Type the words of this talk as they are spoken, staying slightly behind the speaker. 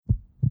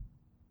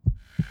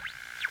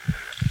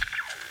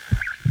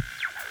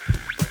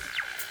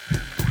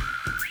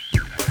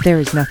There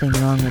is nothing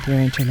wrong with your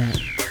internet.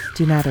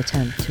 Do not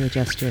attempt to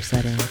adjust your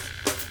settings.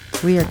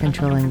 We are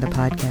controlling the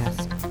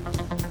podcast.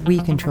 We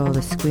control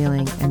the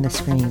squealing and the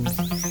screams.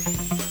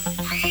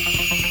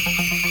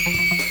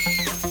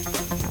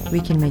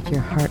 We can make your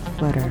heart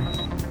flutter,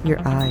 your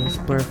eyes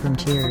blur from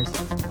tears,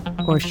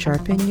 or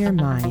sharpen your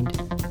mind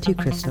to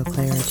crystal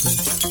clarity.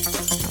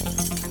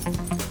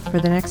 For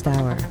the next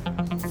hour,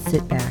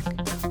 sit back.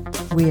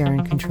 We are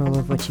in control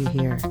of what you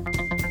hear.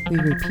 We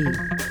repeat,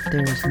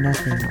 there is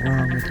nothing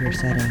wrong with your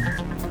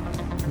settings.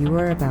 You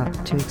are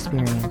about to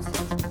experience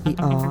the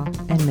awe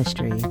and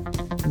mystery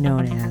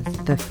known as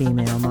the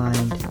female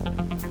mind.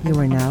 You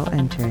are now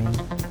entering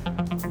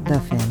the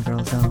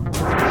Fangirl Zone.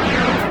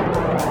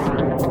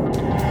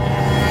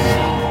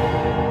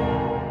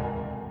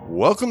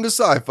 Welcome to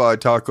Sci-Fi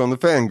Talk on the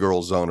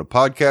Fangirl Zone, a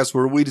podcast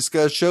where we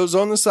discuss shows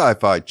on the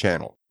Sci-Fi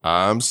Channel.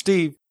 I'm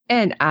Steve.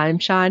 And I'm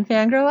Sean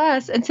Fangirl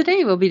S. And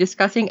today we'll be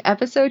discussing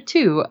episode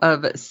 2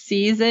 of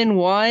season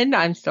 1.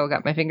 I'm still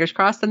got my fingers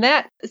crossed on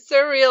that.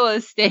 Surreal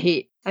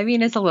Estate. I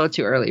mean, it's a little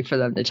too early for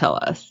them to tell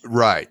us.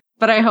 Right.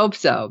 But I hope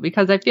so,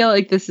 because I feel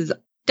like this is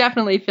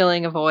definitely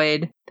filling a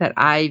void that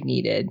I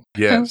needed.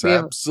 Yes,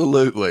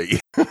 absolutely.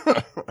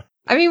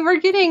 I mean, we're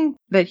getting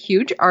that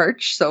huge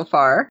arch so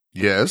far.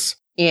 Yes.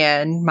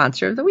 And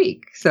Monster of the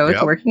Week. So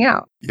it's working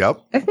out.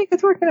 Yep. I think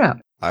it's working out.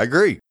 I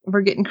agree.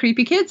 We're getting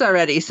creepy kids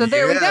already. So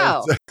there we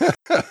go.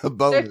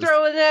 They're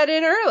throwing that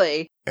in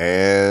early.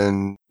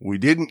 And we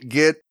didn't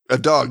get a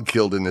dog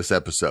killed in this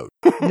episode.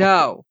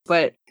 No,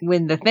 but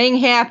when the thing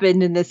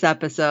happened in this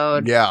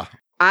episode,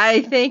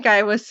 I think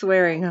I was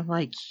swearing. I'm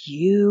like,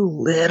 you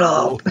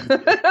little.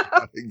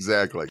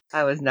 Exactly.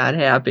 I was not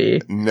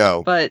happy.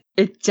 No. But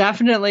it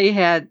definitely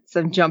had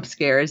some jump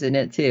scares in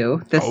it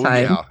too this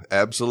time. Yeah,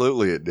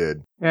 absolutely it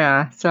did.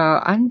 Yeah, so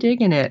I'm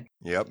digging it.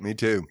 Yep, me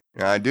too.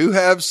 I do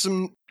have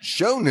some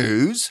show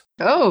news.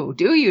 Oh,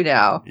 do you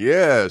now?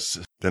 Yes.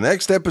 The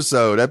next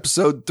episode,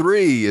 episode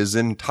 3, is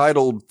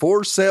entitled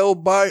For Sale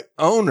by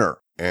Owner.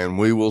 And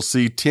we will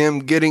see Tim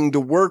getting to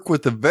work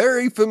with a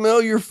very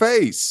familiar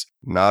face.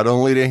 Not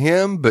only to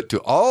him, but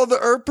to all the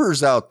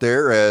Earpers out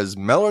there, as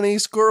Melanie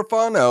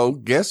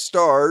Scorfano guest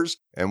stars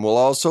and will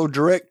also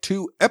direct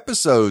 2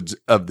 episodes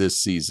of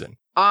this season.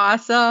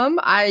 Awesome.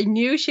 I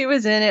knew she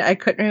was in it. I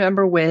couldn't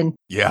remember when.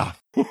 Yeah.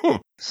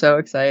 So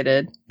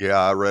excited. Yeah,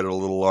 I read a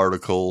little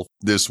article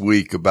this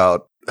week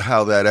about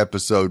how that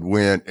episode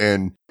went,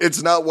 and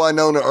it's not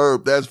Winona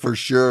Earp, that's for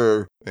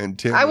sure. And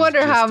Tim, I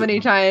wonder how many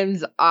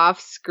times off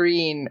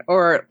screen,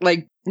 or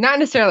like not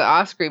necessarily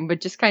off screen,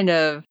 but just kind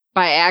of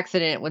by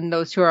accident when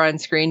those two are on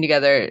screen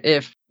together,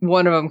 if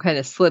one of them kind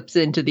of slips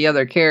into the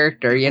other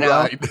character, you know?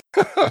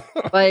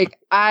 Right. Like,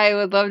 I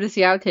would love to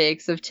see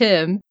outtakes of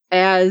Tim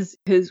as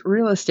his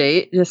real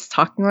estate, just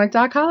talking like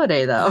Doc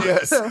Holliday, though.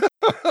 Yes.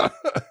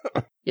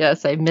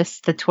 Yes, I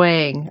missed the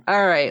twang.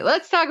 All right,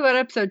 let's talk about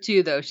episode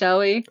 2, though, shall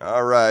we?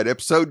 All right,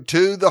 episode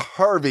 2, The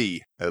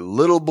Harvey. A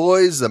little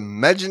boy's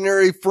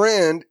imaginary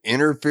friend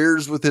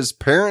interferes with his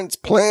parents'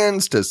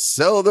 plans to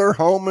sell their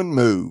home and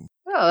move.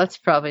 Oh, that's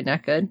probably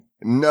not good.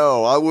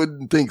 No, I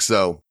wouldn't think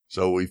so.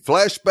 So we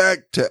flash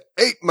back to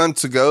 8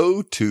 months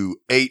ago to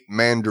 8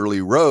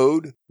 Manderley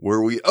Road,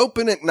 where we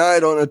open at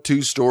night on a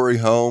 2-story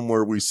home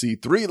where we see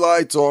 3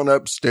 lights on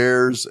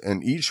upstairs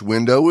and each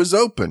window is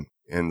open.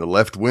 In the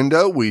left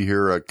window, we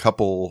hear a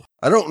couple,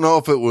 I don't know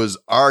if it was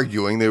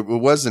arguing, it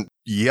wasn't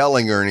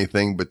yelling or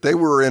anything, but they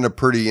were in a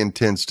pretty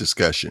intense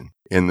discussion.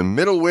 In the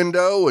middle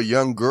window, a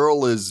young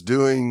girl is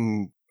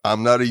doing,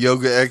 I'm not a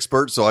yoga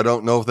expert, so I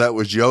don't know if that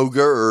was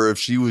yoga or if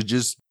she was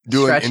just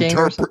doing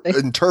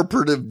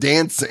interpretive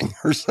dancing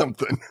or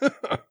something.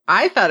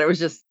 I thought it was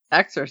just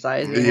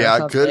exercising.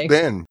 Yeah, it could have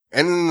been.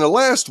 And in the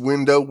last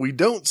window, we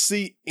don't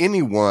see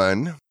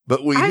anyone.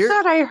 But I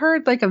thought I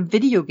heard like a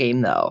video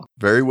game, though.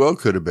 Very well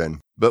could have been.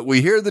 But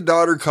we hear the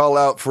daughter call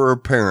out for her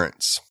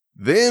parents.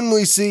 Then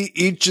we see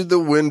each of the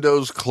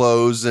windows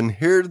close and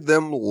hear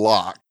them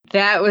lock.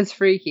 That was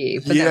freaky.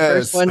 When that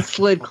first one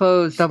slid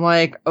closed, I'm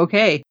like,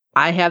 okay,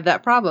 I have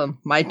that problem.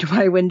 My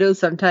windows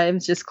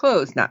sometimes just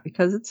close. Not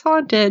because it's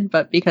haunted,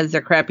 but because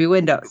they're crappy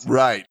windows.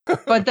 Right.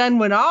 But then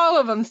when all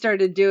of them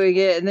started doing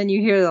it and then you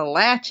hear the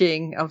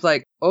latching, I was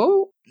like,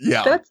 oh.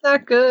 Yeah. That's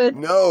not good.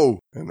 No.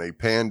 And they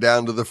pan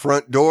down to the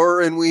front door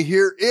and we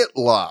hear it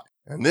lock.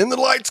 And then the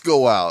lights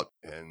go out.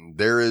 And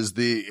there is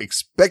the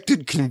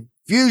expected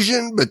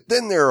confusion, but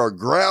then there are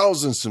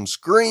growls and some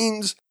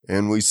screams.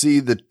 And we see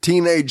the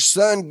teenage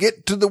son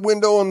get to the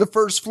window on the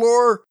first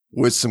floor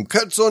with some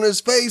cuts on his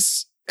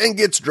face and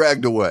gets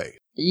dragged away.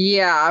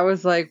 Yeah, I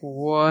was like,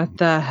 what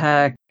the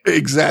heck?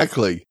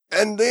 Exactly.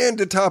 And then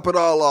to top it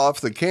all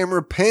off, the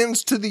camera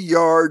pans to the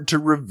yard to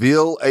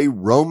reveal a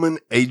Roman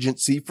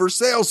agency for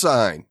sale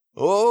sign.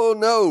 Oh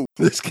no,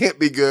 this can't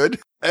be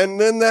good.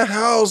 And then the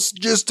house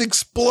just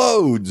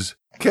explodes,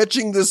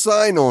 catching the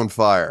sign on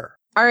fire.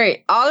 All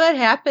right, all that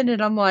happened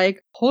and I'm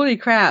like, holy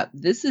crap,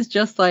 this is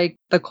just like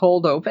the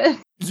cold open.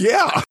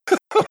 Yeah.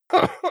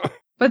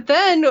 But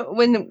then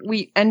when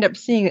we end up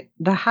seeing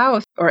the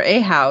house or a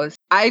house,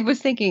 I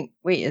was thinking,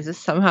 wait, is this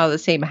somehow the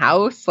same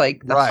house?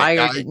 Like the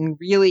fire didn't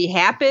really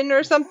happen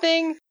or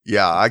something?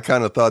 Yeah, I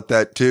kind of thought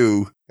that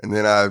too. And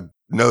then I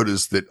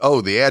noticed that,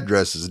 the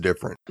address is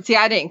different. See,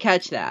 I didn't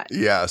catch that.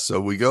 Yeah,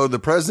 so we go the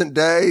present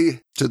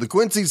day to the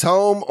Quincy's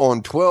home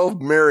on 12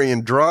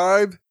 Marion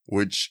Drive,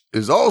 which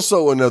is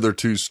also another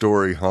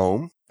 2-story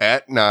home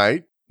at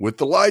night with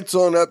the lights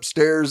on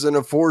upstairs and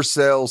a for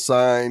sale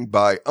sign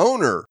by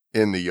owner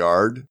in the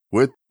yard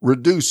with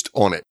reduced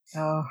on it.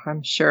 Oh,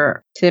 I'm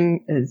sure Tim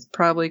is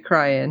probably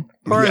crying.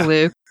 Poor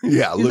Luke.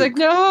 Yeah, He's like,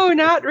 no,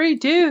 not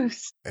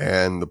reduced.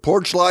 And the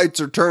porch lights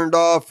are turned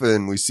off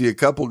and we see a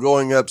couple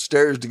going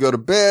upstairs to go to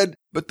bed,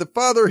 but the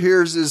father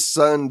hears his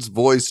son's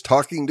voice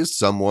talking to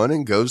someone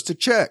and goes to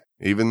check.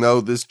 Even though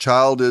this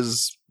child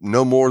is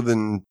no more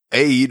than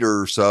 8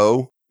 or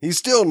so, he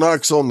still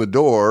knocks on the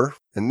door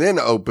and then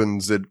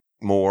opens it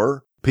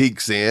more,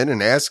 peeks in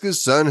and asks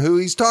his son who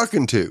he's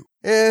talking to.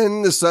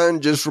 And the son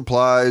just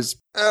replies,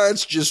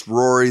 it's just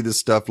Rory, the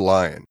stuffed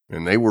lion.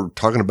 And they were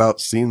talking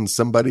about seeing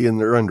somebody in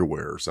their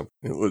underwear or something.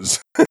 It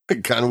was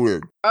kind of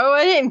weird. Oh,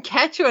 I didn't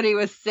catch what he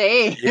was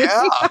saying.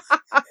 Yeah.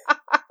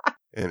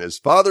 And his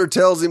father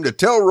tells him to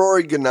tell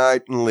Rory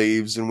goodnight and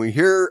leaves. And we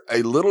hear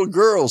a little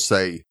girl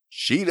say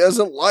she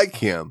doesn't like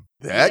him.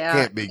 That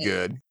can't be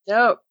good.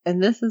 Nope.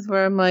 And this is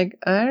where I'm like,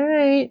 all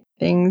right,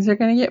 things are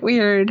going to get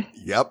weird.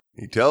 Yep.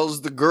 He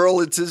tells the girl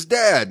it's his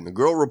dad. And the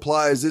girl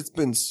replies, it's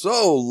been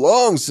so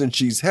long since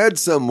she's had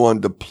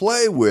someone to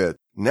play with.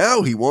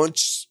 Now he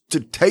wants to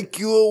take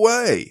you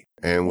away.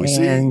 And we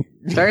see.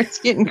 Starts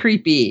getting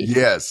creepy.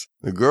 Yes.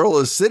 The girl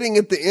is sitting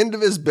at the end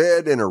of his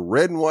bed in a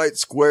red and white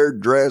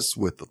squared dress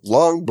with a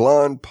long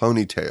blonde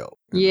ponytail.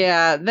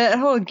 Yeah, that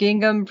whole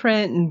gingham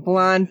print and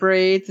blonde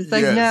braids. It's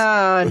like,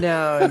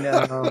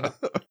 no.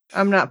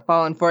 I'm not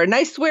falling for it. And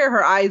I swear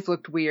her eyes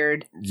looked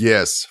weird.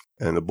 Yes.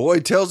 And the boy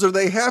tells her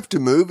they have to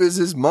move as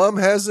his mom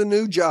has a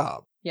new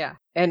job. Yeah.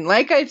 And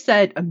like I've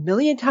said a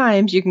million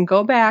times, you can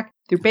go back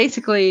through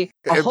basically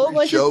a whole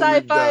bunch of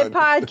sci-fi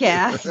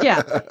podcasts.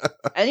 Yeah.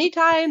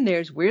 Anytime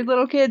there's weird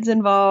little kids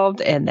involved,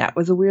 and that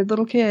was a weird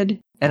little kid.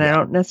 And I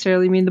don't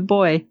necessarily mean the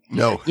boy.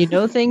 No. You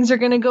know things are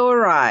going to go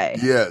awry.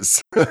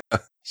 Yes.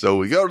 So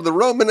we go to the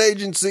Roman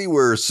agency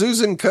where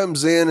Susan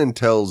comes in and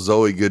tells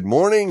Zoe good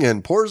morning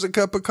and pours a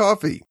cup of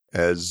coffee.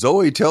 As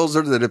Zoe tells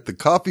her that if the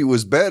coffee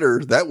was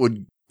better, that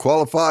would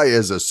qualify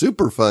as a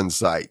Superfund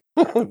site.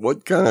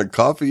 What kind of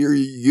coffee are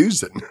you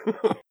using?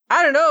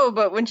 I don't know,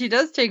 but when she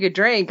does take a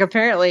drink,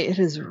 apparently it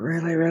is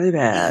really, really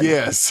bad.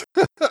 Yes.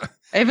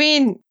 I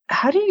mean,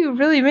 how do you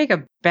really make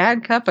a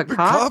bad cup of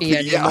coffee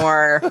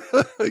anymore?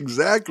 Yeah.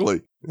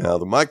 Exactly. Now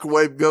the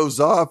microwave goes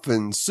off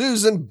and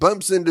Susan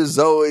bumps into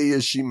Zoe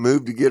as she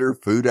moved to get her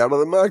food out of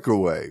the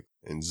microwave.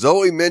 And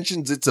Zoe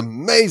mentions it's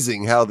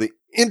amazing how the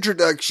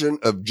introduction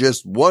of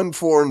just one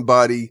foreign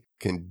body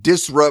can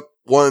disrupt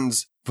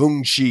one's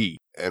feng shui,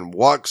 and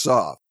walks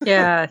off.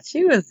 Yeah,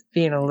 she was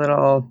being a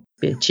little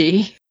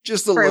bitchy.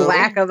 Just a for little.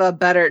 lack of a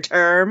better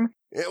term.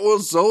 Well,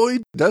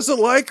 Zoe doesn't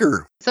like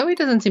her. Zoe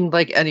doesn't seem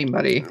like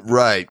anybody.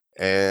 Right.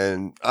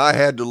 And I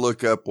had to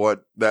look up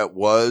what that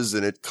was,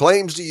 and it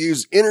claims to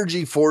use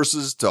energy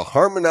forces to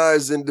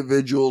harmonize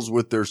individuals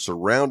with their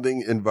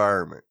surrounding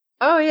environment.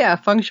 Oh, yeah.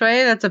 Feng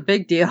shui, that's a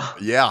big deal.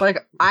 Yeah.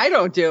 Like, I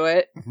don't do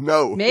it.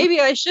 No. Maybe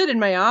I should in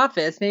my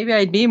office. Maybe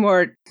I'd be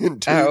more in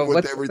tune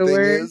with everything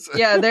is.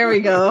 Yeah, there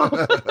we go.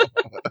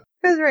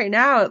 Because right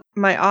now,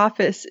 my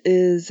office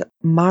is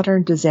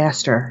modern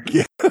disaster.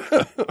 Yeah.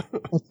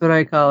 That's what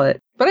I call it.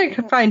 But I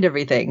can find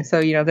everything.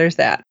 So, there's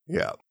that.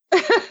 Yeah.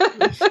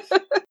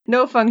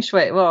 No feng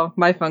shui. Well,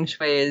 my feng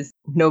shui is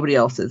nobody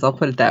else's. I'll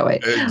put it that way.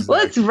 Exactly.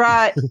 Let's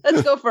ride.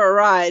 Let's go for a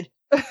ride.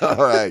 All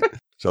right.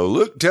 So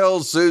Luke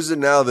tells Susan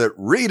now that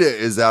Rita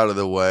is out of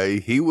the way,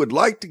 he would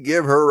like to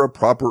give her a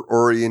proper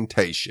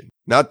orientation.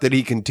 Not that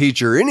he can teach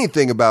her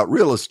anything about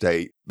real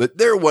estate, but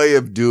their way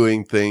of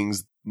doing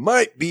things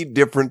might be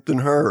different than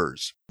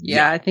hers.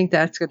 Yeah, I think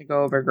that's going to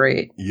go over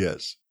great.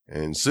 Yes.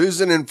 And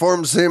Susan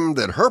informs him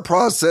that her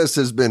process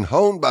has been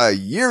honed by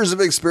years of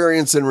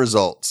experience and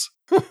results.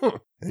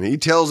 And he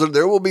tells her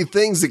there will be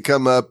things that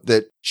come up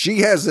that she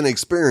hasn't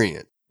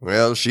experienced.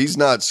 Well, she's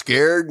not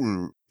scared,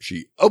 and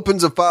she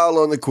opens a file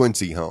on the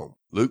Quincy home.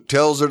 Luke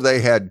tells her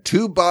they had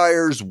 2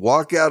 buyers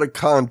walk out of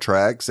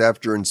contracts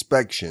after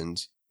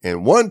inspections,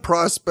 and 1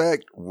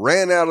 prospect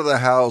ran out of the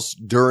house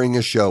during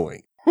a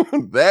showing.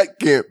 That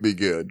can't be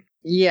good.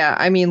 Yeah,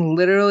 I mean,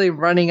 literally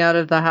running out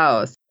of the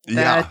house.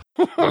 Yeah.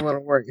 That's a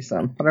little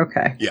worrisome, but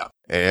okay. Yeah.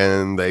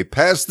 And they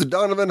pass the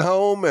Donovan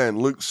home, and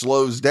Luke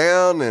slows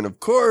down, and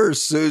of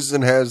course,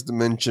 Susan has to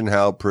mention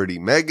how pretty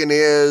Megan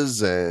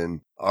is,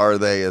 and are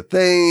they a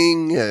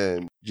thing,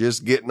 and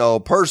just getting all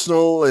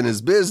personal in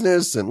his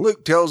business, and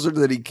Luke tells her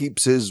that he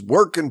keeps his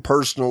work and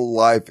personal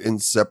life in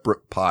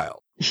separate piles.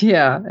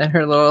 Yeah, and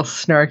her little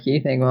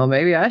snarky thing, well,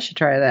 maybe I should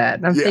try that.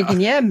 And I'm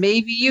thinking,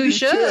 maybe you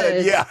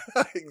should. Yeah,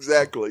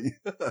 exactly.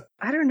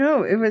 I don't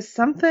know. It was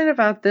something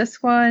about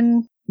this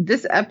one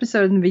this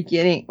episode in the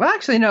beginning, well,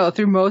 actually, no,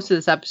 through most of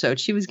this episode,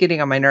 she was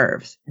getting on my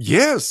nerves.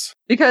 Yes.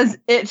 Because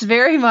it's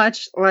very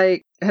much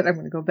like, and I'm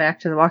going to go back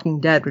to The Walking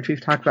Dead, which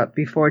we've talked about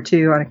before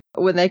too,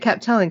 when they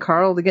kept telling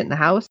Carl to get in the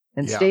house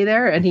and stay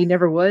there, and he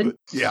never would.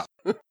 Yeah.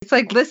 It's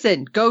like,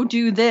 listen, go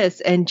do this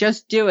and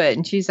just do it.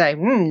 And she's like,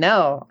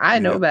 no, I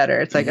know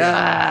better. It's like,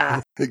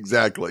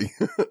 Exactly.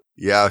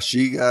 Yeah,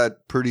 she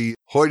got pretty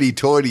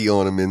hoity-toity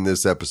on him in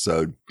this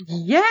episode.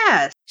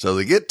 Yes. So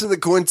they get to the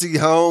Quincy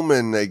home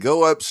and they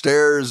go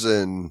upstairs,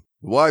 and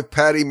wife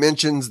Patty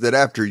mentions that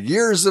after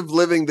years of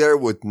living there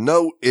with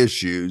no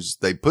issues,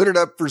 they put it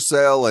up for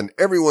sale and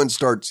everyone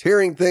starts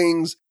hearing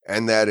things,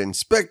 and that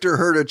Inspector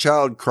heard a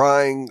child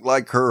crying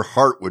like her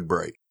heart would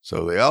break.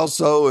 So they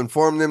also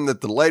informed them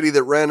that the lady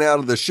that ran out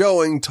of the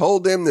showing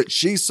told them that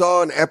she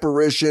saw an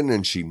apparition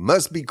and she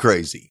must be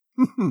crazy.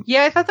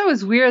 Yeah, I thought that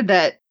was weird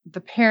that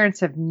the parents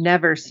have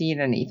never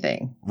seen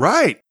anything.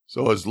 Right.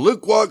 So as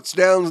Luke walks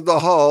down the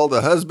hall,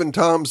 the husband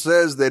Tom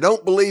says they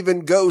don't believe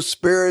in ghost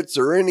spirits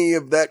or any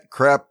of that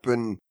crap,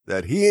 and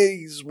that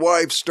his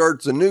wife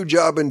starts a new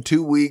job in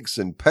 2 weeks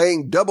and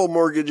paying double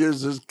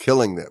mortgages is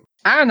killing them.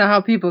 I don't know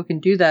how people can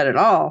do that at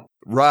all.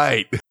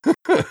 Right.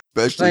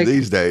 Especially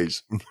these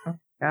days.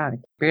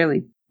 God,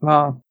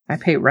 I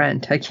pay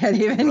rent. I can't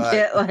even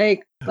get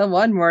the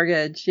one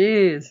mortgage.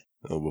 Jeez.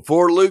 So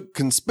before Luke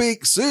can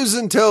speak,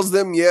 Susan tells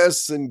them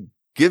yes and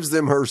gives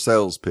them her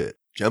sales pitch.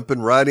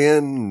 Jumping right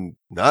in,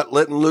 not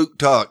letting Luke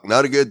talk,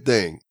 not a good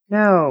thing.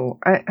 No,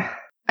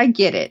 I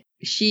get it.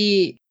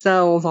 She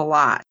sells a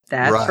lot.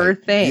 That's her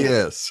thing.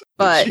 Yes.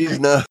 But she's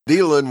not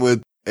dealing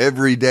with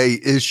everyday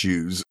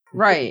issues.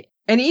 Right.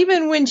 And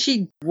even when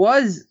she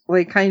was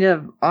kind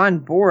of on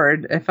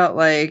board, it felt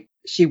like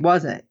she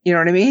wasn't. You know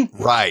what I mean?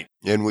 Right.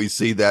 And we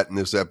see that in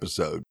this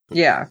episode.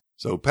 Yeah.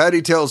 So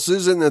Patty tells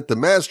Susan that the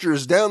master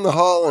is down the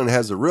hall and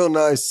has a real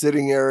nice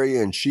sitting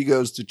area, and she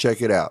goes to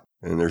check it out.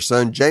 And their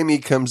son Jamie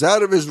comes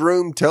out of his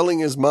room telling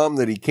his mom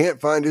that he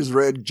can't find his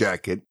red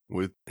jacket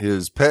with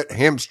his pet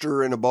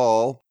hamster in a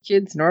ball.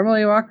 Kids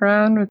normally walk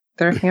around with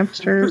their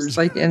hamsters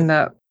in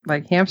the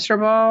hamster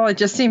ball. It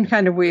just seemed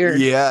kind of weird.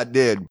 Yeah, it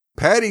did.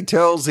 Patty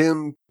tells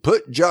him,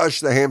 put Josh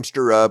the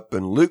hamster up,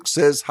 and Luke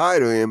says hi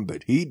to him,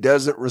 but he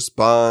doesn't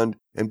respond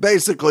and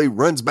basically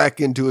runs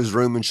back into his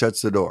room and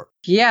shuts the door.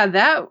 Yeah,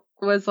 that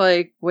was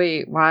like,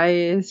 wait, why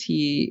is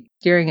he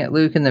staring at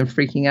Luke and then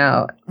freaking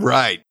out?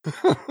 Right.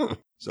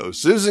 So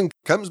Susan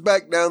comes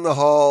back down the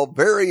hall,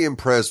 very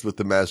impressed with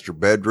the master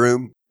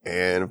bedroom.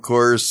 And of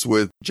course,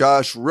 with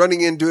Josh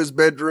running into his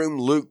bedroom,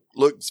 Luke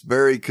looks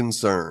very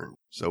concerned.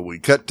 So we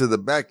cut to the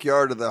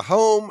backyard of the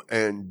home,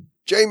 and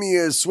Jamie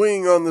is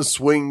swinging on the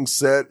swing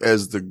set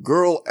as the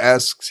girl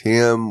asks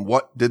him,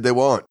 what did they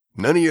want?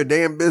 None of your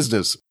damn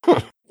business.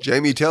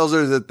 Jamie tells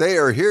her that they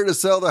are here to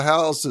sell the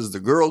house as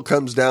the girl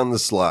comes down the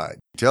slide.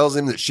 He tells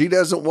him that she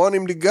doesn't want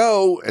him to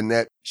go and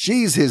that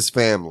she's his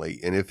family,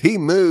 and if he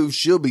moves,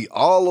 she'll be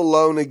all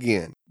alone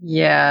again.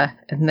 Yeah,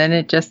 and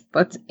then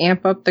let's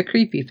amp up the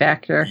creepy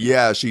factor.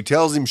 Yeah, she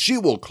tells him she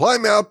will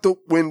climb out the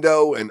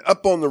window and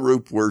up on the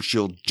roof where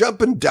she'll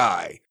jump and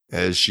die.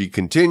 As she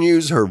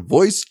continues, her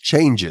voice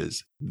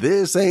changes.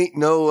 This ain't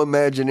no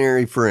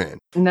imaginary friend.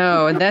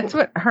 No, and that's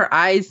what her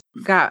eyes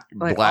got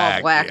all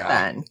black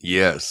then.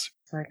 Yes.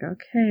 It's like,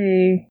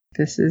 okay,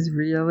 this is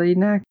really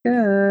not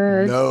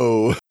good.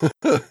 No.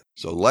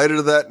 So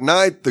later that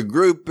night, the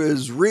group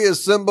is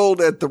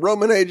reassembled at the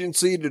Roman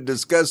agency to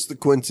discuss the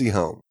Quincy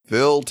home.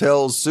 Phil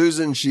tells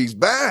Susan she's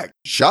back,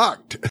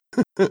 shocked.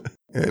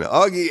 And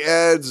Augie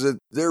adds that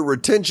their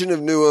retention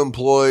of new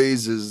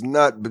employees has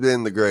not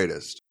been the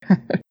greatest.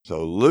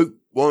 So Luke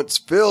wants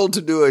Phil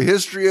to do a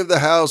history of the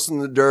house in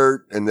the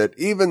dirt, and that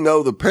even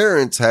though the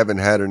parents haven't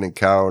had an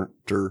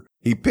encounter,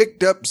 he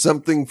picked up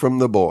something from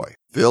the boy.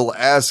 Phil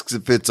asks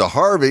if it's a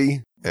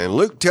Harvey, and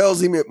Luke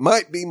tells him it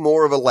might be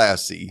more of a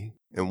Lassie,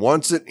 and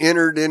wants it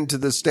entered into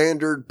the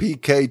standard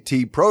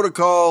PKT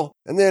protocol,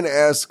 and then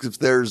asks if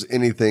there's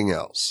anything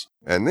else.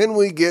 And then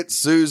we get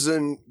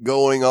Susan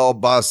going all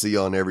bossy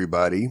on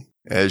everybody,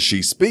 as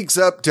she speaks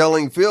up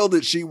telling Phil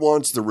that she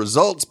wants the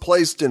results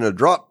placed in a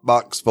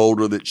Dropbox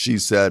folder that she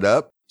set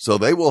up, so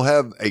they will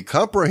have a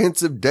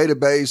comprehensive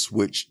database,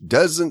 which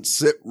doesn't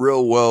sit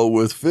real well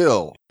with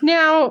Phil.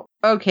 Now,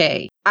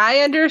 okay, I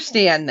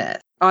understand this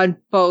on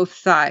both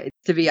sides,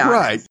 to be honest.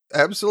 Right,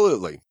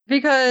 absolutely.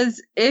 Because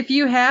if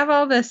you have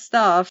all this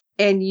stuff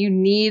and you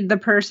need the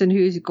person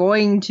who's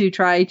going to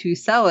try to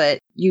sell it,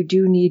 you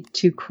do need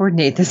to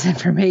coordinate this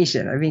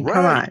information. I mean,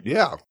 come on.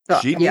 Yeah. So,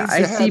 she needs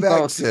to have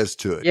access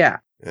to it. Yeah.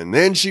 And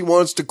then she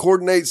wants to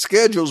coordinate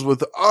schedules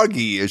with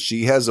Augie as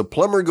she has a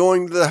plumber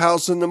going to the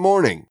house in the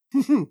morning.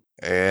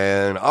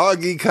 And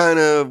Augie kind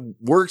of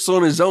works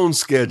on his own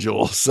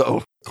schedule.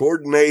 So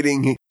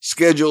coordinating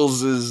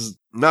schedules is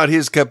not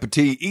his cup of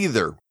tea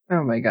either.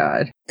 Oh my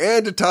God.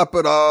 And to top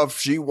it off,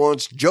 she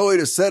wants Joey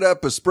to set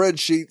up a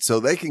spreadsheet so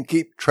they can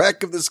keep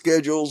track of the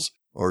schedules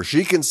or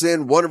she can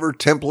send one of her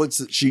templates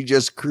that she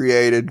just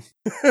created.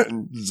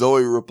 And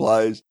Zoe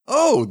replies,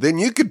 oh, then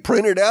you could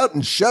print it out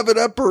and shove it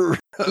up her.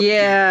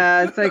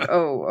 Yeah, it's like,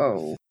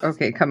 oh,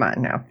 okay, come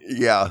on now.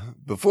 Yeah,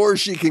 before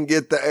she can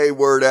get the A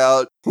word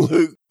out,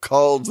 Luke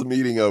calls the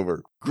meeting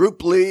over.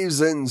 Group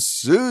leaves and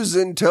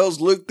Susan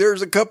tells Luke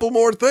there's a couple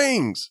more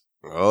things.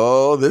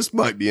 Oh, this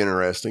might be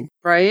interesting.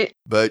 Right?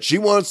 But she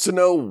wants to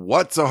know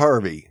what's a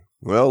Harvey.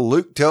 Well,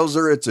 Luke tells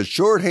her it's a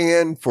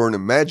shorthand for an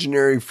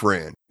imaginary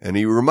friend, and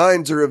he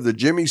reminds her of the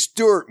Jimmy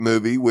Stewart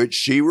movie, which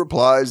she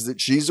replies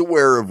that she's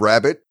aware of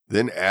Rabbit,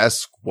 then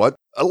asks what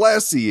a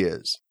lassie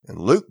is. And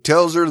Luke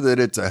tells her that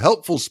it's a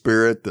helpful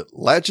spirit that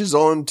latches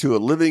on to a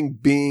living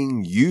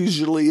being,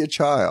 usually a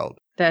child.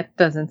 That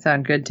doesn't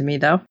sound good to me,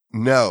 though.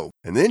 No.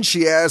 And then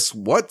she asks,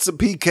 what's a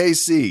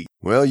PKC?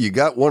 Well, you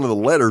got one of the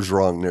letters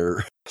wrong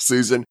there,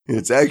 Susan.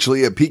 It's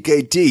actually a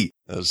PKT,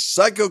 a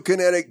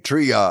psychokinetic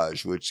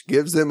triage, which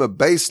gives them a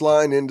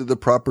baseline into the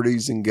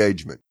property's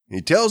engagement.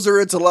 He tells her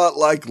it's a lot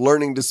like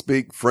learning to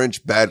speak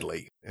French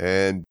badly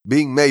and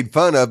being made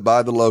fun of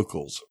by the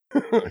locals.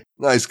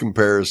 Nice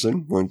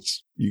comparison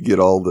once you get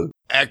all the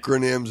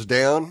acronyms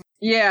down.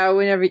 Yeah,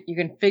 whenever you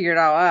can figure it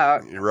all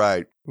out. You're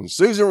right. And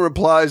Susan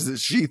replies that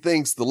she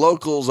thinks the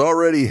locals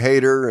already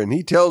hate her, and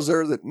he tells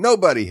her that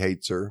nobody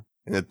hates her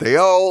and that they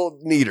all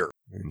need her.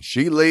 And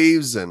she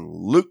leaves, and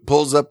Luke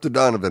pulls up the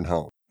Donovan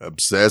home.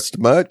 Obsessed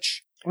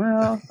much?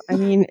 Well, I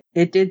mean,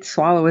 it did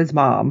swallow his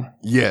mom.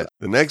 Yes.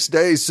 The next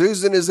day,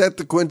 Susan is at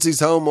the Quincy's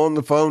home on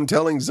the phone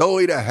telling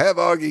Zoe to have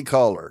Augie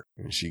call her.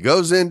 And she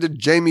goes into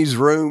Jamie's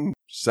room,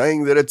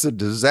 saying that it's a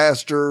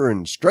disaster,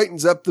 and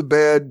straightens up the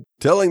bed,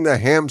 telling the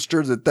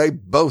hamster that they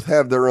both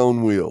have their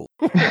own wheel.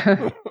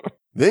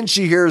 Then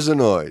she hears a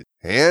noise,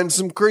 and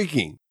some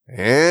creaking,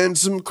 and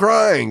some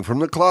crying from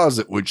the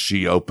closet, which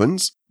she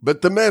opens.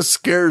 But the mess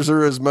scares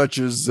her as much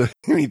as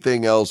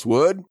anything else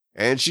would.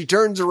 And she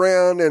turns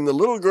around, and the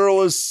little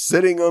girl is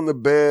sitting on the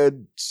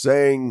bed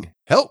saying,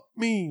 help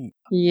me.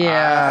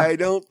 Yeah. I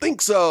don't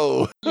think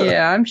so.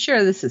 Yeah, I'm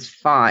sure this is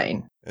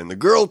fine. And the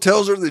girl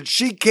tells her that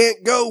she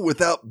can't go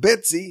without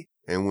Betsy.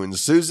 And when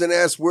Susan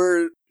asks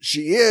where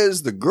she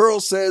is, the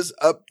girl says,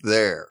 up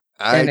there.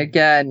 And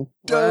again,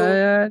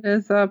 what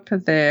is up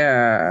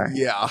there?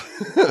 Yeah.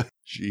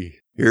 She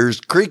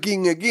hears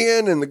creaking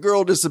again, and the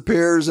girl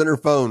disappears, and her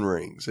phone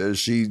rings as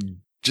she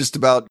just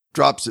about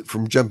drops it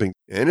from jumping.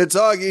 And it's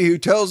Augie who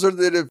tells her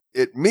that if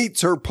it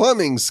meets her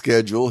plumbing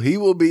schedule, he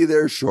will be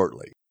there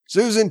shortly.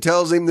 Susan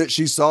tells him that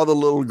she saw the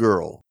little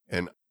girl,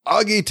 and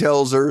Augie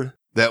tells her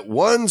that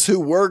ones who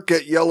work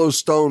at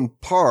Yellowstone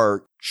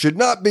Park should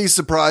not be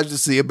surprised to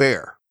see a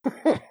bear.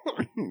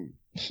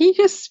 He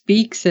just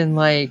speaks in,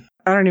 like,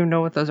 I don't even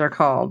know what those are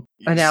called.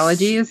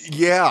 Analogies?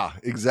 Yeah,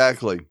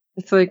 exactly.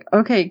 It's like,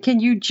 okay, can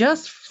you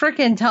just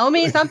frickin' tell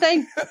me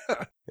something?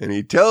 And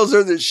he tells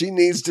her that she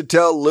needs to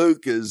tell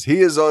Luke as he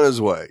is on his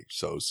way.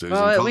 So Susan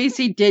Well, at least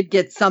he did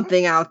get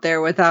something out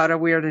there without a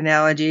weird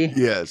analogy.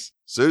 Yes.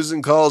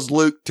 Susan calls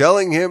Luke,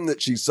 telling him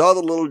that she saw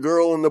the little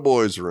girl in the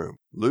boys' room.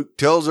 Luke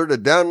tells her to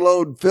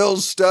download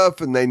Phil's stuff,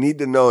 and they need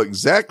to know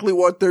exactly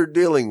what they're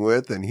dealing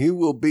with, and he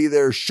will be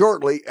there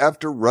shortly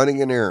after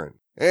running an errand.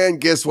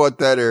 And guess what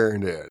that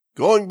errand is?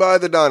 Going by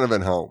the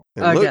Donovan home.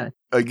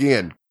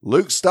 And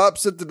Luke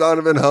stops at the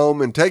Donovan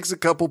home and takes a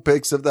couple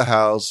pics of the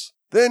house,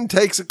 then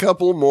takes a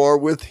couple more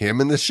with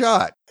him in the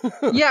shot.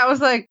 Yeah, I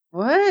was like,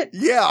 what?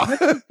 Yeah.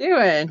 What's he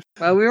doing?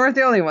 Well, we weren't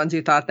the only ones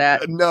who thought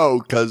that. No,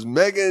 because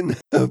Megan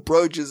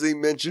approaches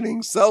him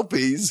mentioning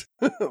selfies.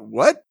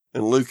 What?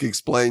 And Luke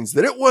explains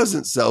that it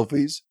wasn't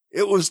selfies.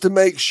 It was to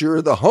make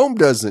sure the home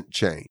doesn't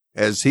change,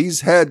 as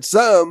he's had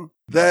some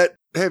that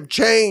have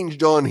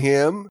changed on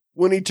him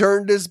when he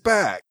turned his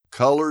back.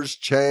 Colors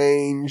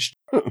changed.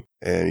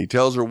 And he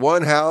tells her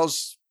one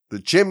house, the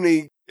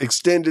chimney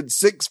extended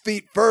 6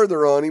 feet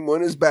further on him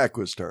when his back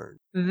was turned.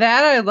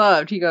 That I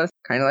loved. He goes,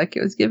 kind of like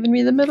it was giving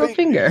me the middle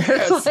finger.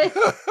 Yes. Like,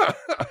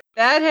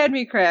 that had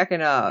me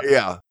cracking up.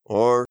 Yeah.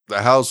 Or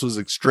the house was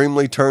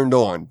extremely turned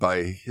on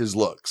by his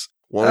looks.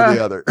 One or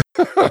the other.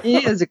 He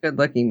is a good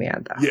looking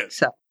man, though. Yes.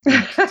 So.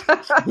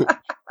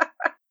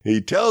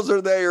 He tells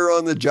her they are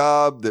on the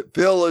job, that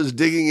Phil is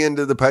digging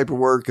into the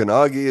paperwork, and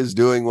Augie is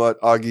doing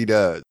what Augie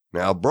does.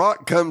 Now,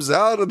 Brock comes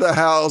out of the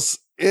house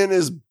in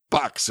his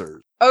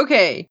boxers.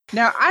 Okay.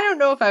 Now, I don't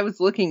know if I was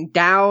looking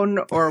down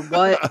or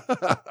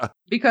what,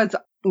 because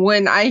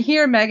when I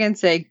hear Megan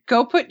say,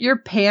 go put your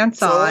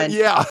pants on,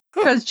 yeah,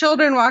 because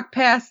children walk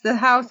past the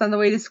house on the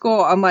way to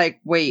school, I'm like,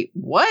 wait,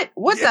 what?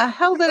 What the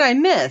hell did I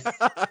miss?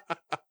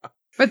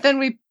 But then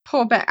we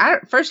pull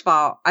back. First of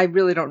all, I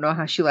really don't know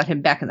how she let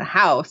him back in the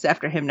house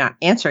after him not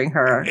answering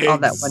her all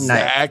that one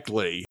night.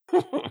 Exactly.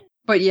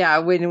 But yeah,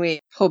 when we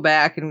pull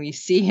back and we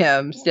see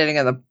him standing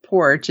on the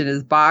porch in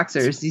his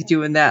boxers, he's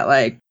doing that,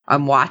 like,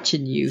 I'm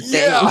watching you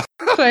thing. Yeah.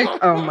 Like,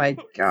 oh my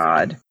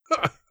God.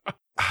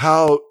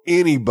 How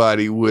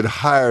anybody would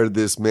hire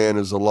this man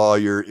as a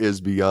lawyer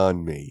is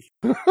beyond me.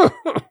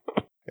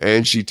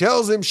 And she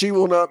tells him she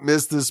will not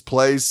miss this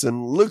place,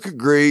 and Luke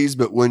agrees,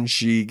 but when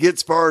she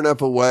gets far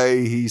enough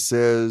away, he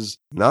says,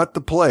 not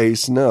the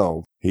place,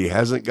 no. He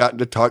hasn't gotten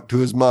to talk to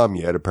his mom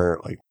yet,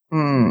 apparently.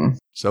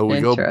 So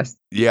we go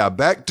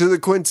back to the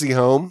Quincy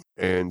home,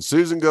 and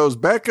Susan goes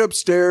back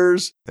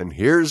upstairs and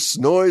hears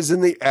noise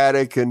in the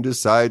attic and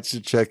decides to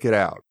check it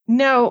out.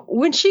 Now,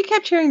 when she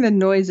kept hearing the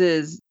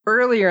noises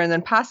earlier and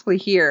then possibly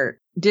here,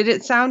 did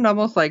it sound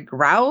almost like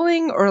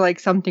growling or like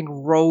something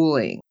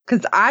rolling?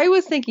 Because I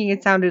was thinking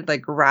it sounded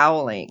like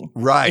growling.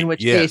 Right. In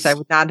which case I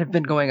would not have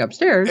been going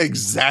upstairs.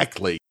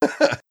 Exactly.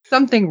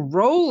 Something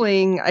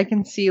rolling, I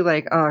can see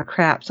like, oh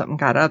crap, something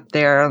got up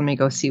there. Let me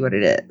go see what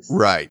it is.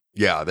 Right.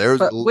 Yeah.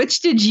 But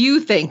which did you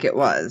think it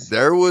was?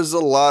 There was a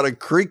lot of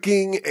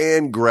creaking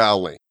and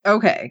growling.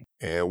 Okay.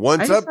 And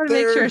once I just up want to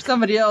there, make sure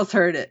somebody else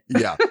heard it.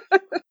 Yeah.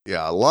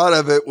 Yeah. A lot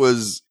of it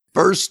was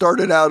first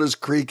started out as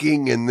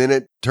creaking and then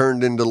it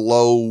turned into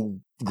low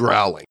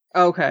growling.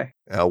 Okay.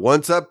 Now,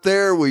 once up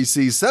there, we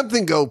see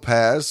something go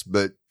past,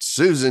 but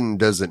Susan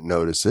doesn't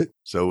notice it.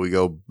 So we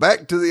go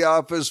back to the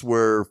office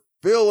where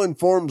Phil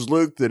informs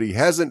Luke that he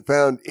hasn't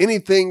found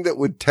anything that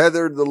would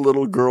tether the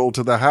little girl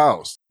to the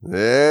house.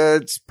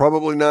 That's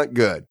probably not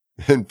good.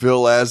 And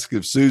Phil asks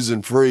if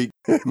Susan freaked,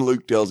 and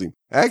Luke tells him,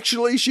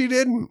 actually, she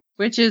didn't.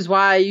 Which is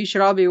why you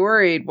should all be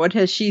worried. What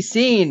has she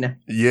seen?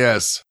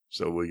 Yes.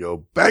 So we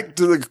go back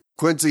to the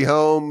Quincy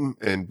home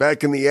and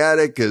back in the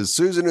attic as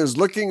Susan is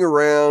looking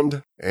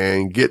around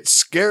and gets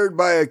scared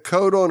by a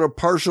coat on a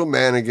partial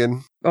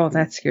mannequin. Oh,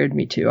 that scared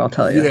me too, I'll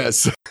tell you.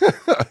 Yes.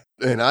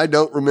 And I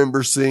don't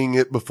remember seeing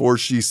it before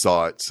she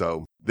saw it.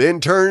 So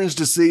then turns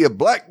to see a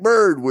black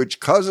bird, which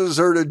causes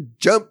her to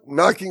jump,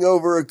 knocking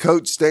over a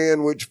coat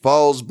stand, which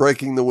falls,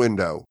 breaking the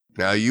window.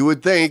 Now, you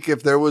would think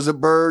if there was a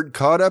bird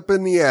caught up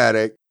in the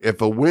attic,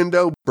 if a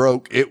window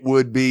broke, it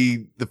would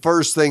be the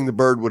first thing the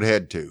bird would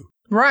head to.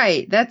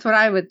 Right. That's what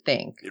I would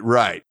think.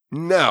 Right.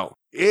 No,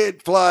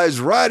 it flies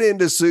right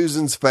into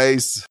Susan's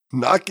face,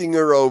 knocking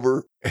her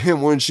over.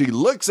 And when she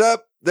looks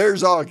up,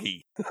 there's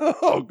Augie.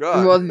 Oh,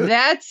 God. Well,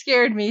 that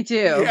scared me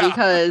too,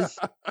 because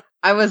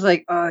I was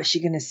like, oh, is she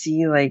going to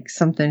see like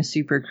something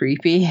super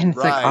creepy? And it's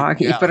like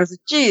Augie. Yeah. But I was like,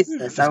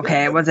 Jesus,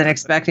 okay, I wasn't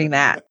expecting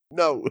that.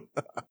 No.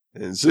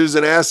 And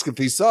Susan asks if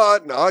he saw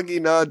it, and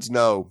Augie nods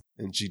no.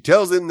 And she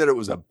tells him that it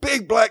was a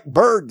big black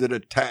bird that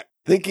attacked,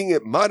 thinking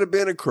it might have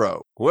been a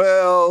crow.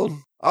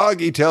 Well,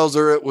 Augie tells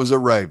her it was a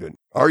raven.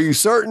 Are you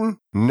certain?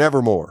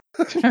 Nevermore.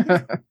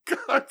 God,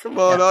 come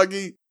on,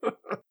 Augie.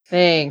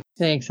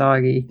 Thanks,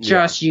 Augie.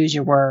 Just use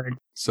your word.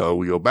 So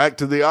we go back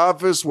to the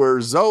office where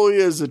Zoe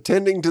is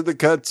attending to the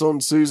cuts on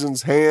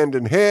Susan's hand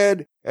and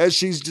head as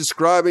she's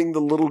describing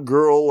the little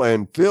girl,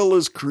 and Phil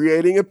is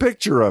creating a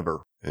picture of her.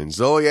 And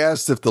Zoe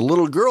asks if the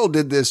little girl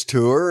did this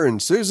to her,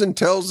 and Susan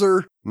tells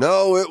her,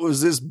 no, it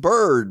was this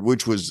bird,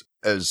 which was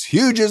as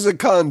huge as a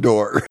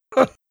condor.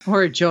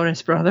 Or a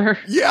Jonas brother.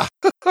 Yeah.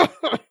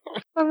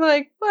 I'm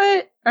like,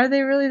 what? Are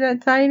they really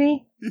that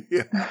tiny?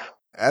 Yeah.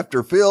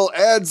 After Phil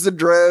adds the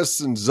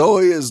dress and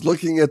Zoe is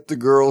looking at the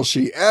girl,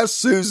 she asks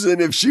Susan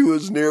if she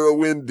was near a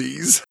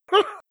Wendy's.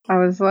 I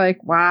was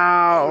like,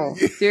 wow,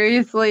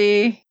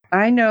 seriously?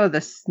 I know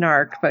the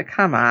snark, but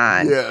come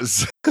on.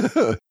 Yes.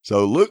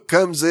 So Luke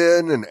comes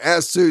in and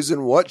asks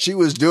Susan what she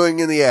was doing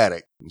in the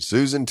attic. And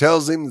Susan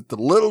tells him that the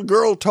little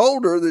girl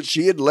told her that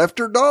she had left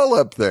her doll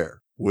up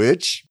there,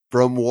 which,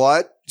 from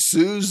what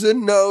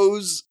Susan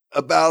knows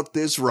about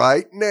this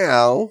right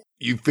now,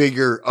 you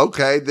figure,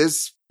 okay,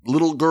 this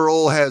little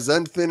girl has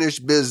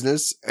unfinished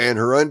business, and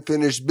her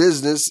unfinished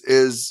business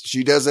is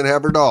she doesn't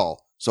have her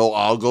doll. So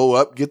I'll go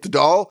up, get the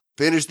doll,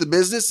 finish the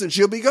business, and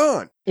she'll be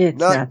gone. It's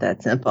not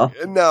that simple.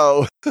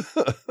 No.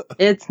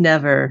 It's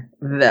never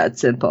that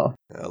simple.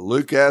 Now,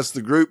 Luke asks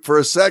the group for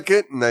a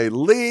second, and they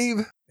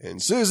leave. And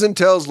Susan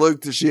tells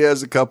Luke that she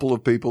has a couple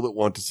of people that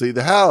want to see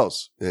the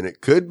house, and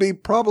it could be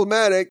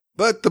problematic,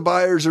 but the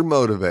buyers are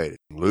motivated.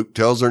 Luke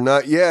tells her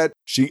not yet.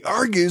 She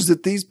argues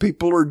that these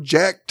people are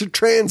jacked to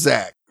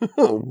transact.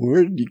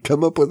 Where did you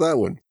come up with that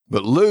one?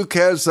 But Luke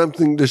has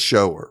something to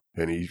show her,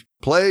 and he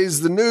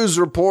plays the news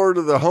report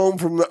of the home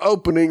from the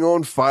opening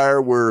on fire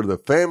where the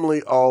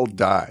family all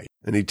died.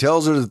 And he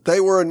tells her that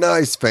they were a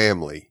nice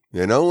family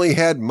and only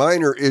had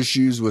minor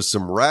issues with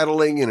some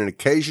rattling and an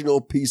occasional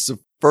piece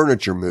of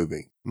furniture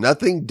moving.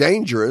 Nothing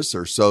dangerous,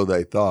 or so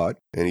they thought.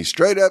 And he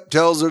straight up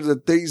tells her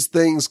that these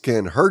things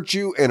can hurt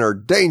you and are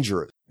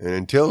dangerous. And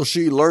until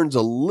she learns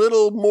a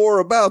little more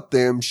about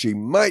them, she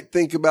might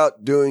think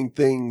about doing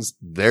things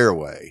their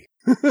way.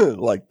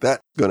 Like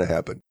that's going to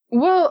happen.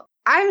 Well,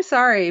 I'm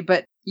sorry,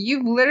 but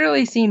you've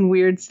literally seen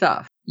weird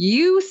stuff.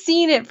 You've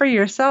seen it for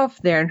yourself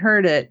there and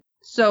heard it.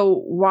 So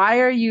why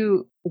are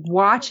you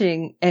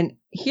watching and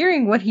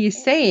hearing what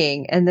he's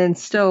saying and then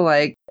still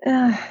like,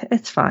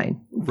 it's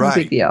fine. Right. No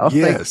big deal.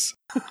 Yes.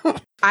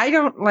 Like, I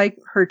don't like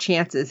her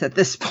chances at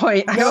this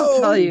point. I will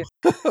tell you.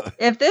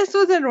 If this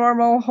was a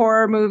normal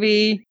horror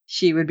movie,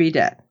 she would be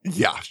dead.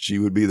 Yeah, she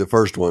would be the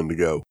first one to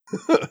go.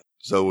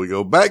 So we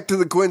go back to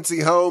the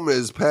Quincy home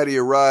as Patty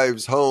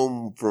arrives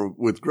home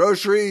with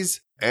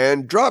groceries.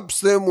 and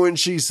drops them when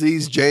she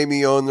sees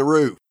Jamie on the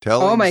roof.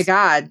 Oh my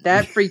God,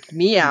 that freaked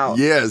me out.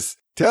 Yes,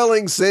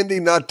 telling Cindy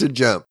not to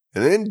jump.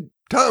 And then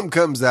Tom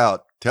comes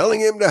out, telling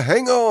him to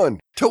hang on.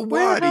 To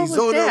what? He's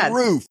on a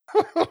roof.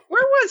 Where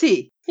was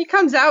he? He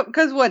comes out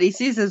because what? He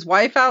sees his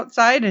wife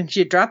outside and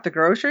she dropped the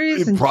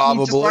groceries? And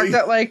probably. He just walked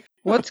out like,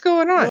 what's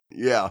going on?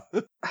 Yeah.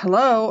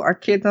 Hello, our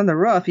kid's on the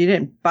roof. You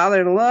didn't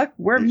bother to look?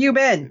 Where have you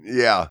been?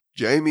 Yeah.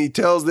 Jamie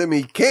tells them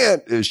he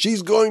can't as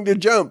she's going to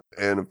jump.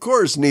 And of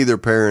course, neither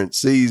parent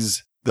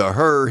sees the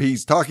her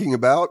he's talking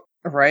about.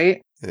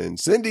 Right. And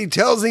Cindy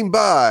tells him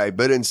bye,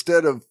 but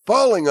instead of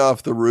falling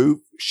off the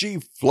roof, she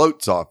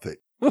floats off it.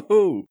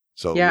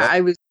 So yeah, I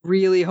was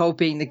really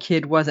hoping the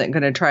kid wasn't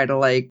going to try to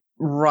like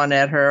run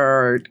at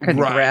her or kind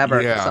of grab her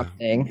or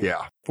something.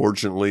 Yeah.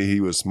 Fortunately,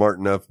 he was smart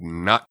enough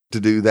not to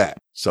do that.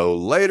 So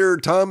later,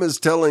 Tom is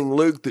telling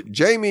Luke that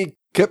Jamie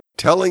kept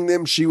telling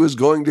them she was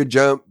going to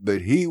jump,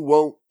 but he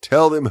won't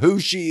tell them who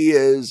she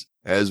is,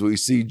 as we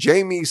see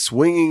Jamie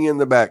swinging in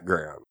the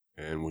background.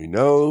 And we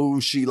know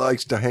she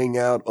likes to hang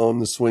out on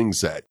the swing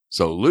set.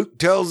 So Luke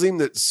tells him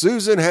that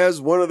Susan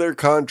has one of their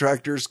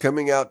contractors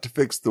coming out to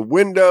fix the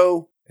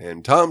window,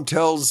 and Tom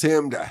tells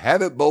him to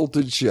have it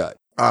bolted shut.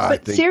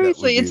 But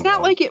seriously, it's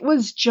not like it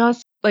was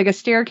just like a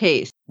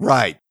staircase.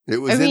 Right. It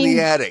was in the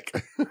attic.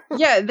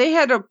 Yeah, they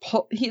had to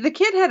pull, the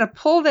kid had to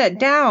pull that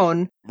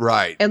down.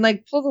 Right. And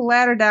like pull the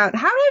ladder down.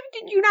 How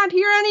did you not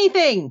hear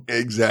anything?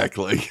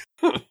 Exactly.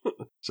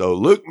 So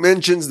Luke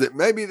mentions that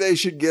maybe they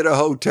should get a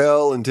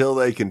hotel until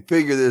they can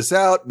figure this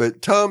out,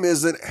 but Tom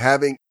isn't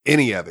having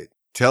any of it,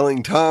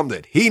 telling Tom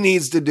that he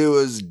needs to do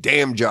his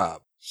damn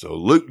job. So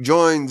Luke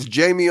joins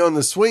Jamie on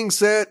the swing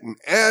set and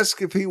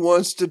asks if he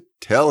wants to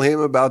tell him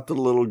about the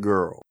little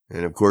girl.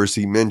 And of course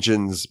he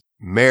mentions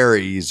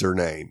Mary's her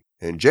name.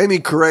 And Jamie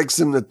corrects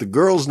him that the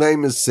girl's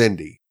name is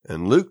Cindy.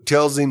 And Luke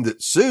tells him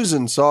that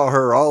Susan saw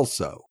her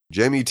also.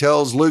 Jamie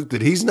tells Luke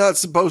that he's not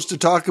supposed to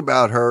talk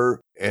about her,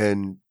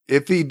 and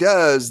if he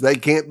does, they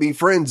can't be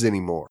friends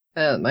anymore.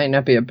 That might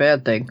not be a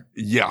bad thing.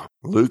 Yeah.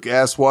 Luke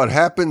asks what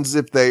happens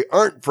if they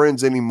aren't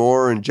friends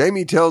anymore, and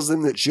Jamie tells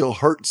him that she'll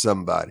hurt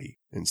somebody.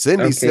 And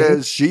Cindy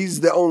says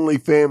she's the only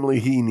family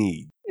he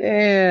needs.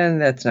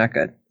 And that's not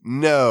good.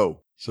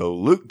 No. So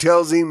Luke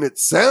tells him it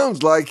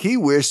sounds like he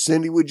wished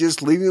Cindy would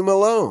just leave him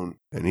alone.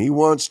 And he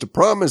wants to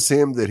promise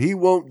him that he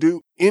won't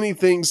do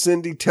anything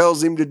Cindy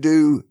tells him to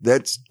do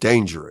that's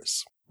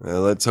dangerous.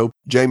 Well, let's hope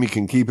Jamie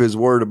can keep his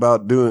word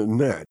about doing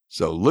that.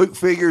 So Luke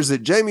figures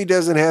that Jamie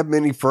doesn't have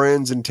many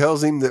friends and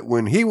tells him that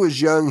when he was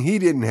young, he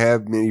didn't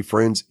have many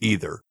friends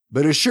either,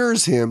 but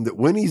assures him that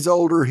when he's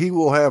older, he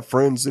will have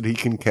friends that he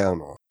can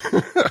count on.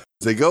 As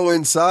they go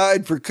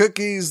inside for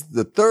cookies,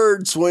 the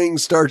third swing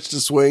starts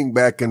to swing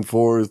back and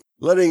forth,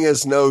 letting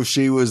us know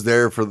she was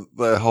there for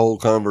the whole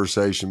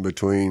conversation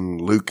between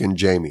Luke and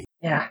Jamie.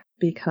 Yeah,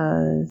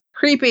 because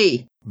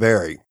creepy.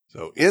 Very.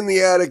 So in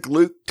the attic,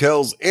 Luke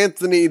tells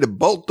Anthony to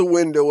bolt the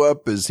window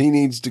up as he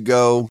needs to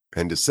go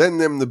and to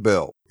send them the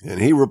bill. And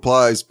he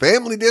replies,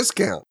 family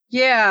discount.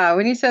 Yeah,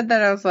 when he said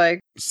that, I was like,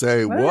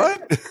 say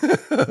what?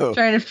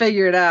 Trying to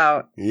figure it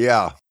out.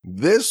 Yeah,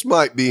 this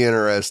might be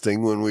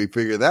interesting when we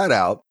figure that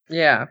out.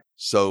 Yeah.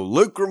 So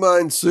Luke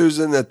reminds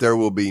Susan that there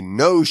will be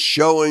no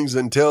showings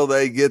until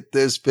they get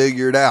this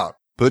figured out.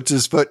 Puts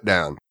his foot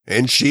down.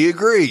 And she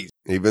agrees,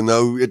 even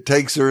though it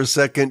takes her a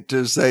second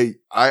to say,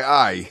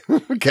 aye,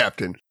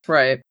 Captain.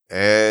 Right.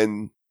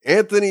 And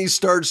Anthony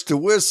starts to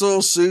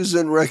whistle.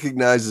 Susan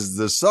recognizes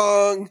the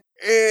song.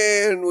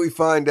 And we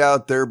find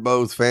out they're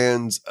both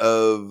fans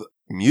of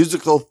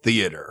musical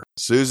theater.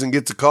 Susan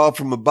gets a call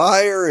from a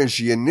buyer, and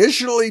she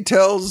initially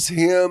tells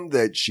him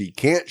that she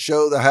can't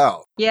show the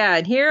house. Yeah,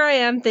 and here I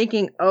am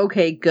thinking,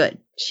 okay, good.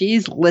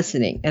 She's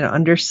listening and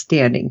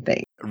understanding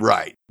things.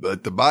 Right.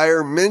 But the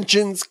buyer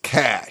mentions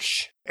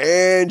cash.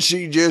 And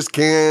she just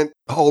can't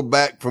hold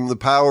back from the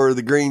power of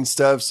the green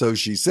stuff, so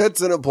she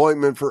sets an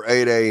appointment for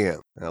 8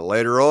 a.m. Now,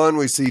 later on,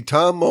 we see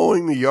Tom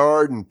mowing the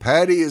yard and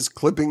Patty is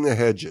clipping the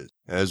hedges.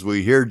 As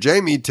we hear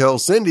Jamie tell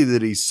Cindy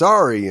that he's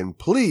sorry and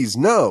please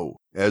no,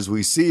 as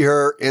we see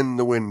her in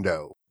the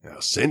window. Now,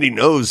 Cindy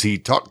knows he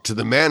talked to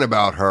the man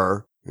about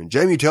her, and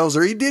Jamie tells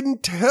her he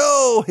didn't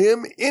tell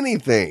him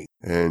anything.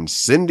 And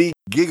Cindy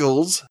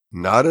giggles,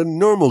 not a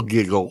normal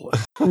giggle.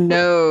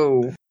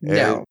 No.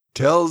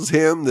 Tells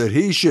him that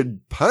he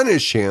should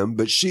punish him,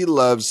 but she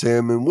loves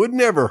him and would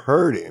never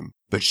hurt him.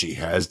 But she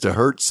has to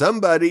hurt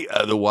somebody,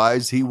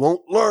 otherwise he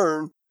won't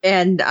learn.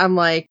 And I'm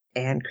like,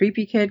 and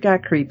creepy kid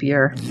got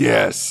creepier.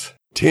 Yes,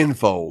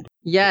 tenfold.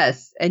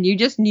 Yes, and you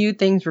just knew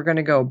things were going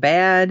to go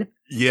bad.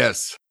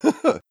 Yes.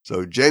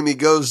 So Jamie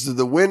goes to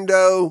the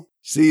window,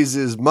 sees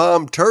his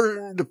mom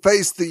turn to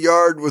face the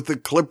yard with the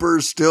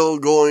clippers still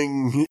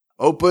going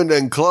open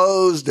and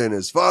closed, and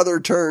his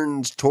father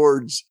turns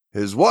towards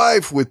his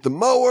wife with the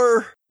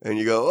mower, and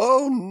you go,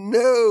 oh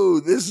no,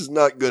 this is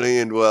not going to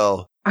end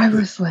well. I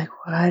was like,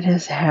 what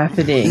is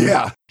happening?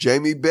 Yeah.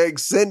 Jamie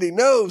begs Cindy,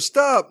 no,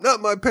 stop,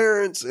 not my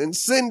parents. And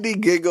Cindy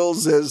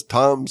giggles as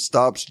Tom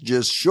stops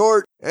just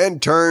short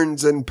and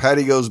turns and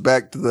Patty goes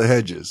back to the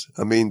hedges.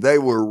 I mean, they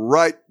were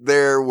right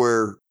there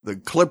where the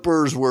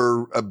clippers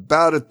were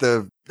about at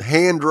the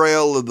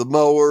handrail of the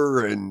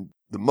mower and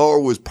the mower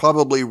was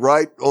probably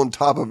right on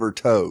top of her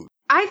toes.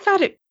 I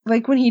thought it,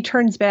 like when he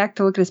turns back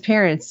to look at his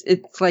parents,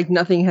 it's like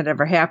nothing had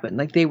ever happened.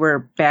 Like they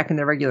were back in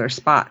their regular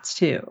spots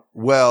too.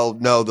 Well,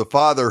 no, the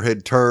father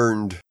had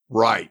turned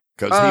right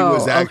because he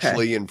was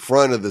actually in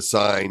front of the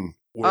sign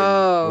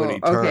when he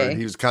turned. Okay.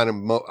 He was kind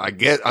of,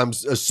 I'm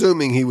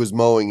assuming he was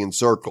mowing in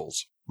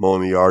circles,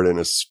 mowing the yard in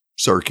a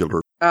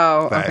circular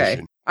fashion.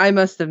 Okay. I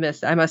must have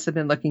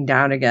been looking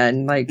down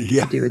again, like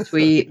to do a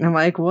tweet. And I'm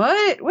like,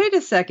 what? Wait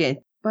a second.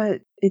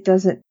 But it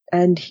doesn't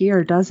end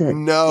here, does it?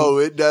 No,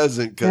 it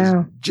doesn't,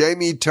 because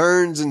Jamie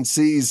turns and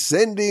sees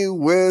Cindy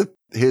with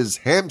his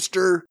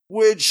hamster,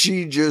 which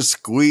she just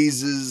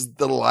squeezes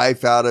the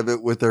life out of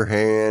it with her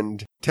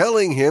hand,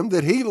 telling him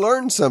that he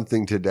learned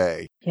something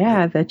today.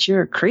 Yeah, that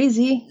you're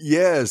crazy.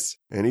 Yes,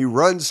 and he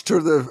runs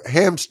to the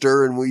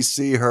hamster and we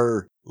see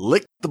her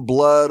lick the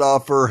blood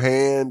off her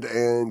hand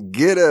and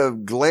get a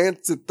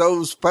glance at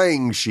those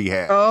fangs she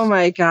has. Oh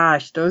my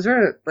gosh, those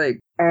are like,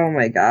 oh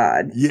my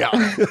God.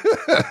 Yeah,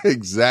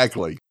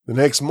 exactly. The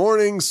next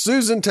morning,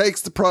 Susan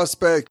takes the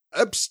prospect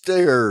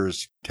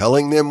upstairs,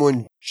 telling them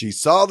when she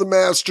saw the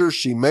master,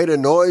 she made a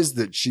noise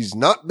that she's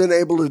not been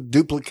able to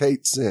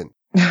duplicate since.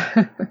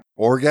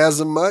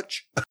 Orgasm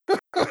much?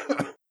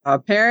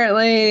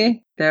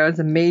 Apparently, there was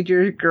a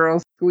major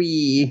girl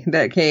squee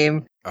that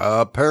came.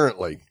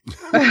 Apparently.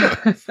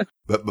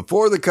 But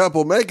before the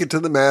couple make it to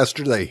the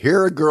master, they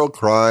hear a girl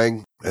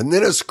crying and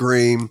then a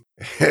scream.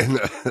 And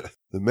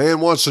the man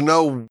wants to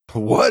know,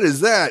 what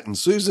is that? And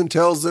Susan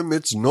tells him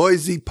it's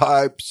noisy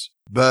pipes.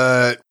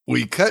 But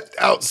we cut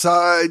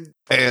outside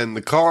and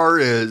the car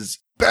is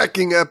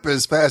backing up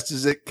as fast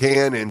as it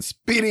can and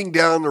speeding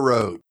down the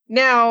road.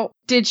 Now,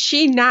 did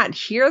she not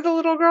hear the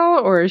little girl,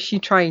 or is she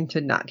trying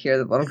to not hear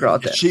the little girl?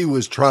 She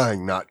was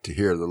trying not to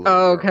hear the little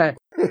girl. Okay.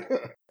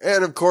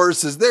 And of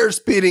course, as they're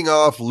speeding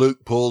off,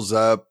 Luke pulls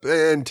up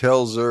and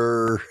tells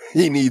her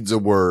he needs a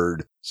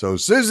word. So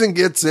Susan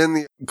gets in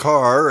the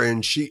car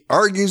and she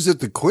argues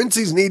that the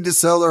Quincy's need to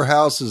sell their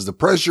house as the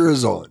pressure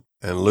is on.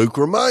 And Luke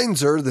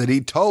reminds her that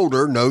he told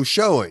her no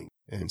showing.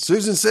 And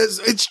Susan says,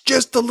 it's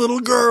just a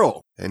little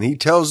girl. And he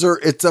tells her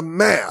it's a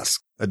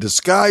mask, a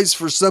disguise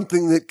for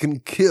something that can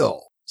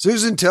kill.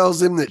 Susan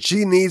tells him that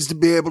she needs to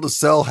be able to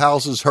sell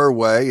houses her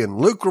way, and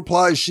Luke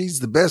replies she's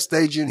the best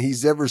agent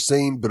he's ever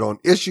seen, but on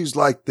issues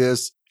like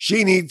this,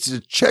 she needs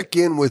to check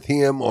in with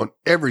him on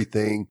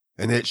everything,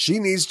 and that she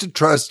needs to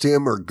trust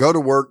him or go to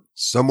work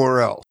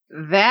somewhere else.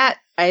 That,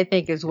 I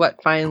think, is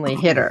what finally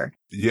hit her.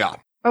 Yeah.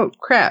 Oh,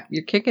 crap,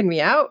 you're kicking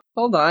me out?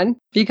 Hold on.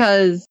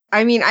 Because,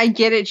 I mean, I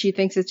get it. She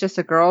thinks it's just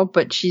a girl,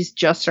 but she's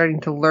just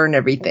starting to learn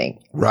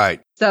everything. Right.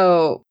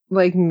 So,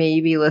 like,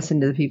 maybe listen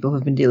to the people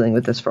who've been dealing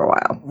with this for a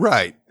while.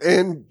 Right.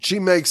 And she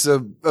makes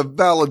a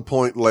valid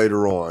point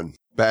later on,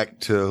 back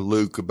to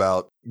Luke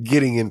about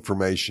getting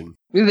information.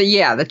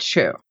 Yeah, that's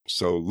true.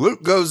 So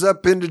Luke goes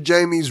up into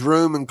Jamie's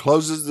room and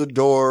closes the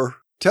door,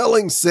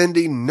 telling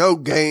Cindy no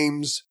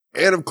games.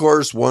 And of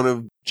course, one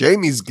of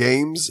Jamie's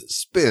games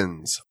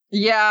spins.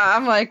 Yeah,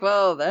 I'm like,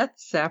 well,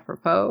 that's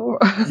apropos.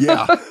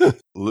 Yeah.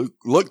 Luke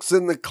looks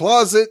in the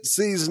closet,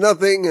 sees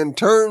nothing, and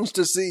turns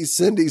to see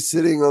Cindy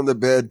sitting on the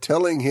bed,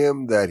 telling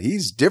him that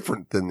he's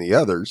different than the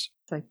others.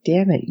 It's like,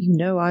 damn it, you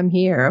know I'm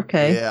here.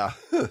 Okay. Yeah.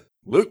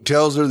 Luke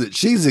tells her that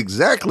she's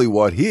exactly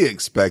what he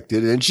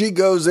expected, and she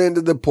goes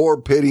into the poor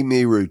pity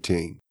me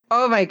routine.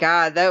 Oh my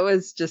God, that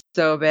was just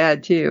so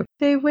bad too.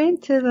 They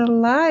went to the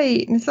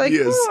light. And it's like,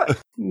 yes.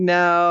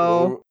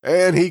 No.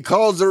 And he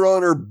calls her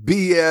on her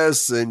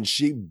BS and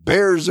she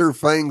bares her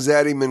fangs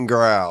at him and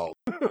growls.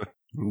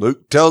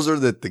 Luke tells her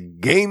that the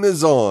game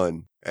is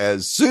on.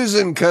 As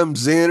Susan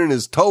comes in and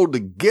is told to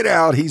get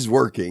out, he's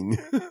working.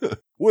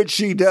 Which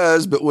she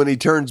does, but when he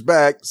turns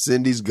back,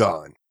 Cindy's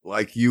gone.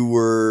 Like you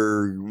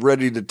were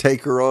ready to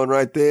take her on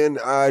right then?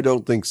 I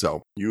don't think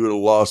so. You would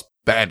have lost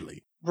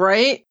badly.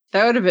 Right?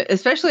 That would have been,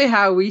 especially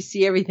how we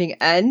see everything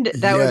end,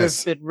 that would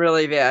have been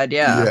really bad,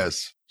 yeah.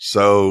 Yes.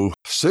 So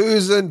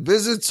Susan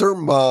visits her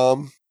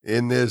mom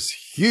in this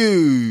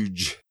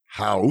huge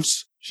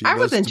house. I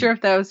wasn't sure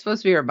if that was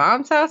supposed to be her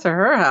mom's house or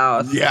her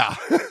house. Yeah.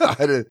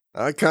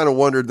 I kind of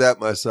wondered that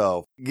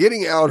myself.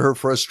 Getting out her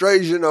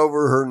frustration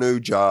over her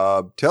new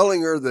job,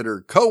 telling her that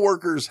her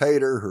coworkers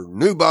hate her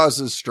new boss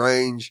is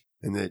strange,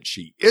 and that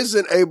she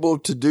isn't able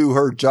to do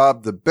her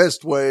job the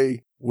best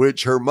way.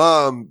 Which her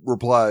mom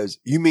replies,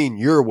 you mean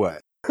your way?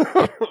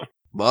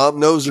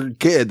 Mom knows her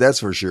kid, that's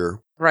for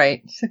sure.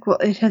 Right. She's like, well,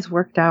 it has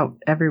worked out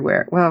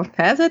everywhere. Well,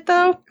 has it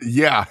though?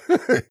 Yeah.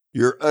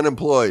 You're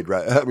unemployed,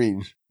 right? I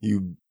mean,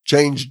 you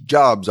changed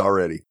jobs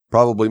already,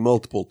 probably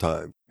multiple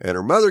times. And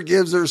her mother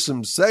gives her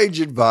some sage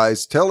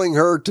advice, telling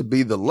her to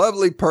be the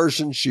lovely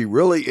person she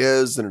really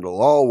is and it'll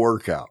all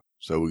work out.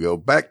 So we go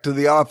back to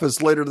the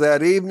office later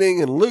that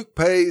evening, and Luke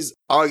pays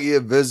Augie a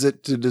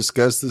visit to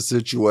discuss the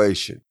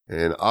situation.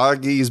 And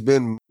Augie's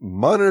been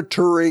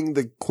monitoring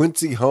the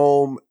Quincy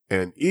home,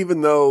 and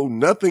even though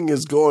nothing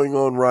is going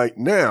on right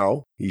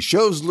now, he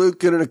shows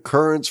Luke an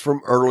occurrence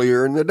from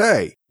earlier in the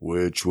day,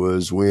 which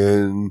was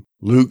when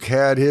Luke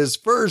had his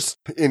first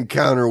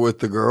encounter with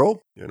the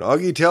girl. And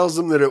Augie tells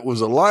him that it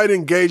was a light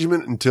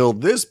engagement until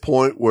this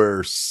point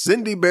where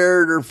Cindy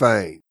bared her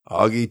fang.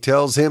 Augie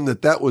tells him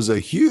that that was a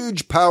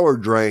huge power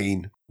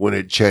drain when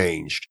it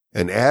changed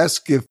and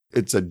asks if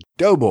it's a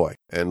doughboy.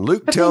 And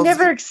Luke tells him. They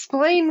never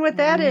explain what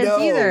that is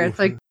either. It's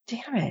like,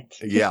 damn it.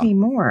 Give me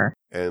more.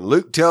 And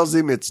Luke tells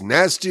him it's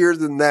nastier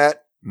than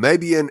that,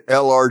 maybe an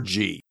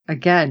LRG.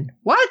 Again,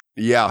 what?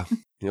 Yeah.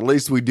 At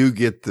least we do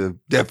get the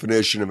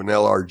definition of an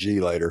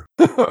LRG later.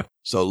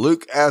 So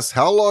Luke asks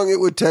how long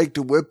it would take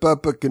to whip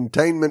up a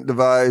containment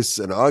device,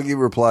 and Augie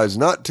replies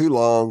not too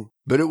long,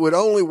 but it would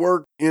only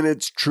work in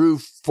its true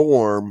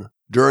form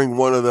during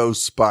one of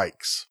those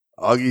spikes.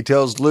 Augie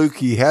tells Luke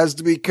he has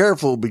to be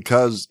careful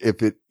because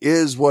if it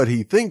is what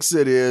he thinks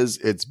it is,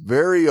 it's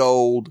very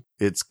old,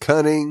 it's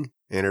cunning,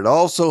 and it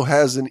also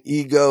has an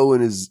ego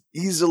and is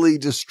easily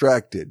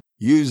distracted.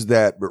 Use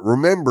that, but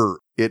remember,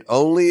 it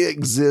only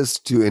exists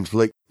to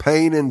inflict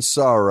pain and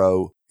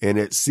sorrow, and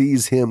it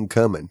sees him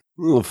coming.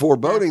 A little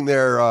foreboding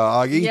there,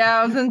 Augie. Yeah,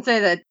 I was going to say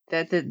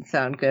that didn't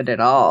sound good at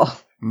all.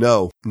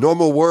 No,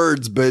 normal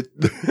words, but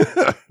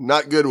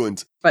not good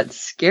ones. But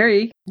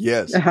scary.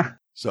 Yes.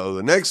 So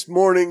the next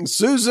morning,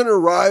 Susan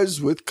arrives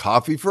with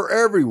coffee for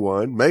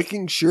everyone,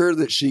 making sure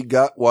that she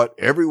got what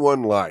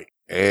everyone liked.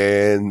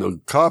 And the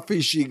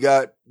coffee she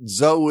got,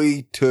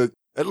 Zoe took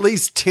at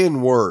least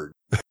 10 words.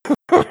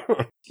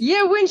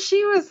 Yeah, when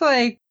she was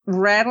like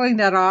rattling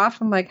that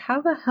off, I'm like,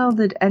 how the hell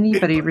did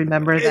anybody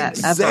remember that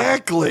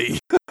exactly.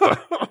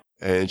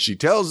 And she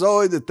tells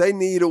Zoe that they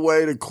need a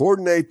way to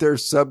coordinate their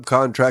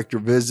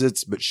subcontractor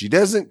visits, but she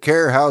doesn't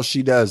care how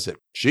she does it.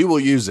 She will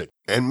use it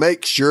and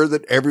make sure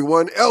that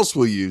everyone else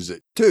will use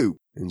it too.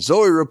 And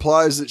Zoe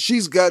replies that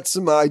she's got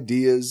some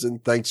ideas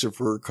and thanks her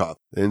for her coffee.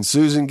 Then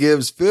Susan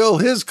gives Phil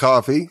his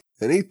coffee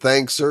and he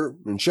thanks her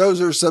and shows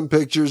her some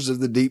pictures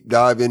of the deep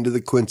dive into the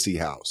Quincy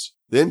house.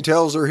 Then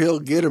tells her he'll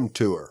get them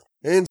to her.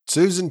 And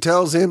Susan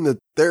tells him that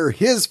they're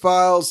his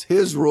files,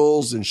 his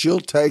rules, and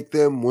she'll take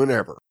them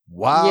whenever.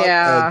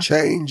 Wow, a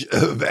change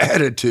of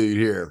attitude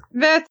here.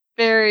 That's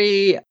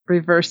very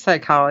reverse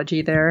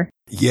psychology there.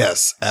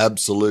 Yes,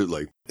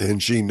 absolutely.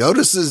 And she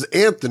notices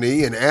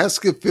Anthony and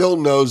asks if Phil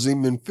knows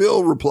him, and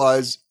Phil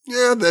replies,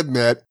 yeah, they've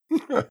met.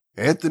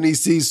 Anthony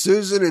sees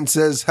Susan and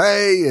says,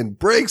 hey, and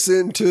breaks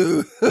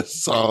into a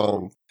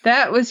song.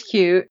 That was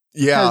cute.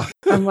 Yeah.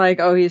 I'm like,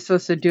 oh, he's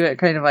supposed to do it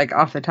kind of like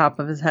off the top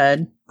of his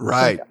head.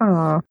 Right. Like,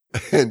 oh.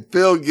 And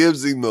Phil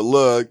gives him the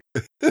look.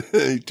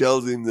 He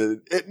tells him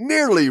that it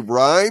nearly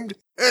rhymed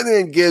and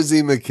then gives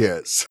him a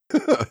kiss.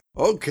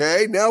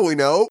 Okay, now we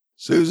know.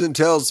 Susan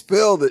tells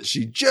Phil that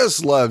she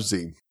just loves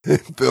him. And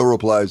Phil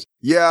replies,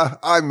 yeah,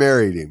 I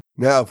married him.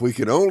 Now, if we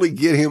can only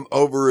get him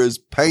over his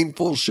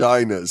painful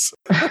shyness.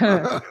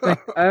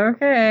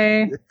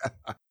 Okay.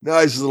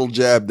 Nice little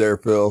jab there,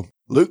 Phil.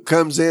 Luke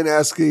comes in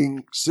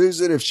asking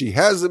Susan if she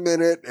has a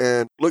minute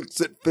and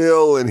looks at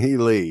Phil and he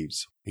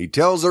leaves. He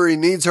tells her he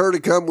needs her to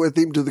come with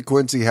him to the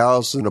Quincy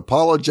house and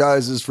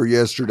apologizes for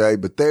yesterday,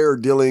 but they are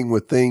dealing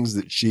with things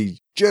that she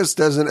just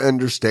doesn't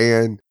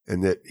understand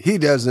and that he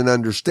doesn't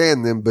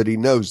understand them, but he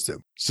knows them.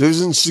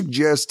 Susan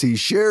suggests he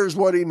shares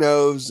what he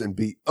knows and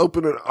be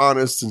open and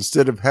honest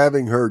instead of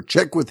having her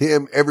check with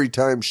him every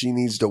time she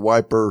needs to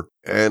wipe her.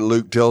 And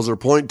Luke tells her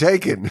point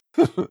taken.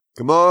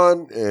 Come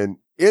on, and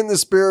in the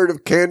spirit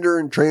of candor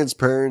and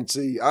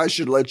transparency, I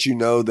should let you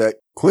know that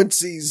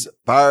Quincy's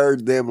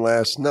fired them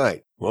last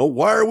night. Well,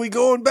 why are we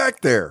going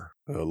back there?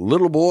 A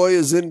little boy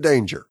is in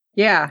danger.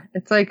 Yeah,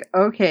 it's like,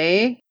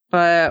 okay,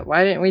 but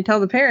why didn't we tell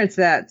the parents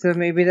that? So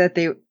maybe that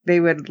they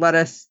would let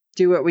us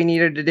do what we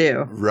needed to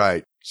do.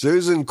 Right.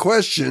 Susan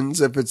questions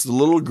if it's the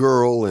little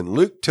girl, and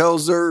Luke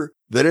tells her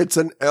that it's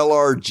an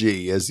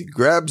LRG as he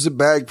grabs a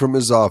bag from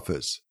his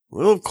office.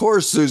 Well, of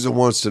course, Susan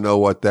wants to know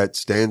what that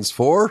stands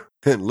for,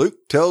 and Luke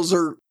tells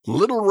her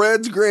Little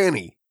Red's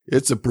granny.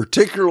 It's a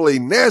particularly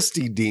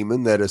nasty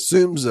demon that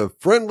assumes a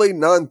friendly,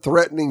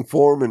 non-threatening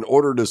form in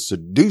order to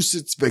seduce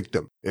its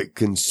victim. It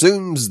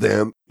consumes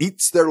them,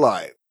 eats their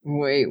life.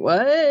 Wait,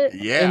 what?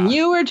 Yeah. And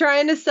you were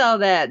trying to sell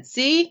that,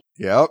 see?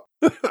 Yep.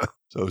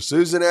 So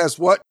Susan asks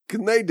what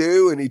can they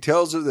do, and he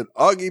tells her that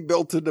Augie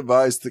built a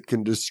device that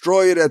can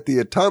destroy it at the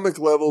atomic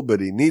level,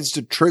 but he needs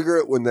to trigger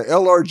it when the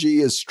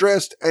LRG is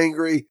stressed,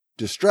 angry,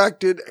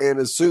 distracted, and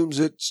assumes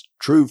its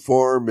true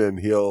form, and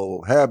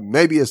he'll have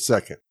maybe a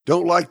second.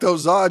 Don't like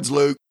those odds,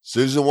 Luke.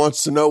 Susan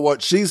wants to know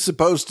what she's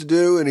supposed to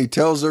do, and he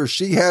tells her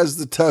she has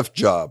the tough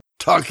job,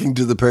 talking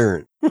to the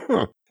parent.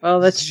 Well,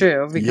 that's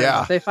true,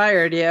 because they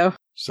fired you.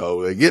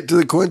 So they get to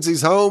the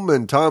Quincy's home,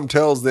 and Tom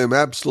tells them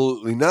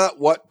absolutely not.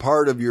 What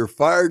part of your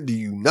fire do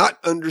you not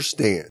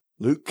understand?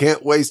 Luke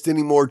can't waste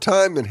any more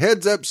time and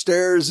heads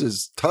upstairs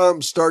as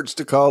Tom starts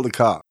to call the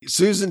cops.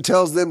 Susan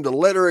tells them to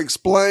let her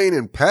explain,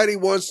 and Patty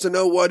wants to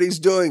know what he's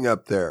doing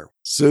up there.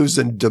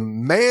 Susan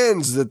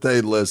demands that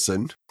they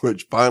listen,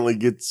 which finally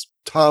gets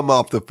Tom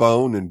off the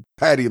phone and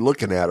Patty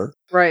looking at her.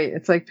 Right.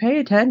 It's like, pay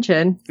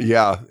attention.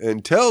 Yeah,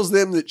 and tells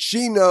them that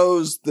she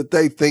knows that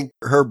they think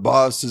her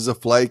boss is a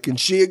flake, and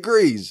she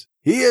agrees.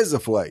 He is a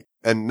flake,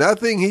 and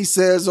nothing he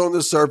says on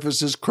the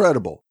surface is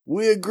credible.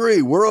 We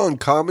agree. We're on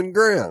common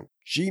ground.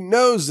 She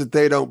knows that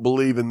they don't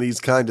believe in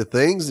these kind of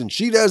things, and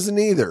she doesn't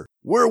either.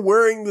 We're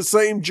wearing the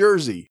same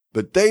jersey,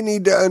 but they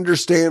need to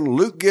understand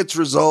Luke gets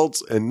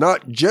results, and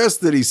not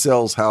just that he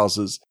sells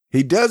houses.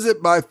 He does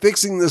it by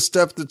fixing the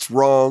stuff that's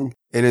wrong,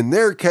 and in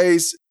their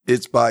case,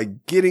 it's by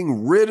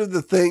getting rid of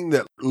the thing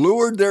that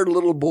lured their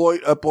little boy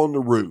up on the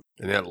roof.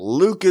 And that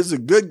Luke is a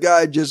good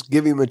guy, just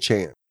give him a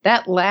chance.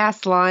 That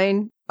last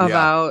line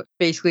about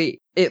basically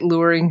it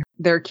luring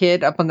their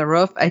kid up on the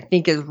roof, I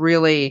think is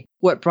really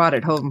what brought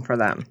it home for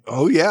them.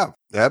 Oh, yeah,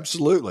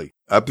 absolutely.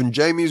 Up in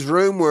Jamie's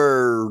room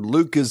where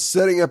Luke is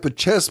setting up a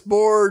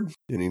chessboard,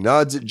 and he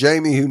nods at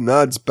Jamie, who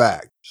nods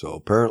back. So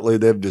apparently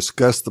they've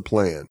discussed the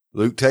plan.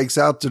 Luke takes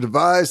out the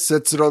device,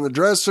 sets it on the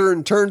dresser,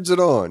 and turns it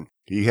on.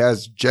 He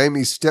has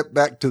Jamie step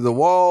back to the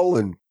wall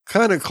and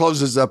kind of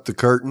closes up the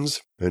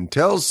curtains and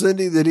tells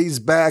Cindy that he's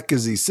back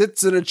as he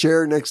sits in a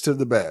chair next to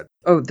the bed.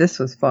 Oh, this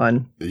was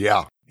fun.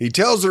 Yeah. He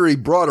tells her he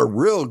brought a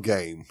real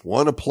game.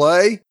 Want to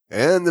play?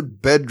 And the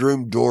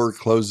bedroom door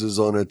closes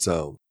on its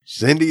own.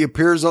 Cindy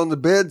appears on the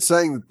bed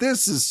saying that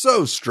this is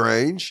so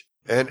strange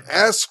and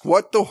asks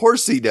what the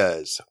horsey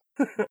does.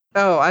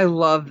 Oh, I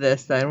love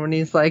this then when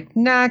he's like,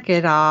 knock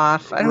it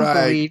off. I don't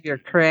believe your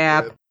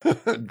crap.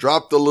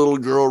 Drop the little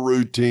girl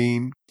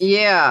routine.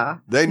 Yeah.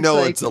 They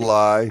know it's a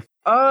lie.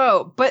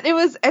 Oh, but it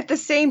was at the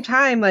same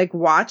time, like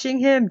watching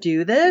him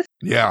do this.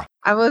 Yeah.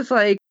 I was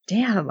like,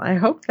 damn, I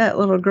hope that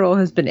little girl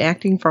has been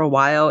acting for a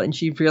while and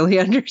she really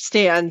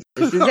understands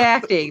this is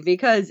acting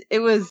because it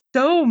was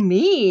so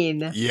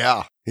mean.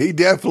 Yeah. He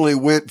definitely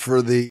went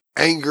for the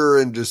anger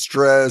and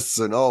distress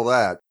and all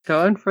that.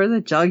 Going for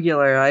the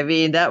jugular. I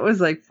mean, that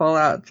was like full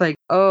out. It's like,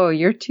 oh,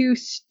 you're too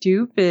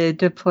stupid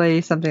to play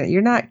something.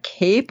 You're not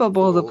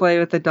capable to play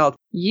with adults.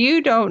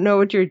 You don't know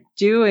what you're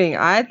doing.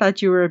 I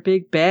thought you were a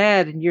big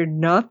bad and you're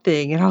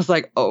nothing. And I was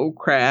like, oh,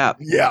 crap.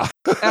 Yeah.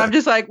 And I'm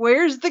just like,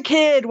 where's the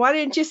kid? Why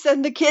didn't you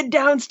send the kid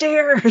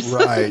downstairs?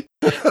 Right.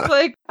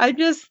 Like, I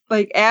just,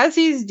 like, as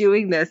he's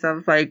doing this, I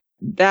was like,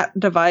 that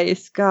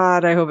device,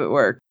 God, I hope it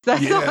works.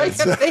 That's all I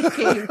kept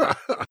thinking.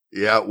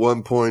 Yeah, at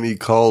one point he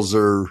calls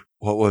her,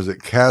 what was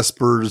it,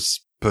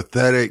 Casper's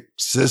pathetic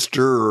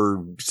sister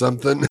or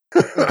something?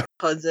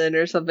 Cousin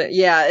or something.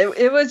 Yeah,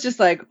 it was just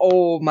like,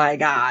 oh my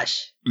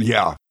gosh.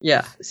 Yeah.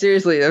 Yeah,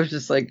 seriously, I was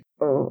just like,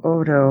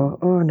 oh no,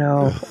 oh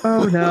no,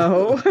 oh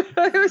no.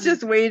 I was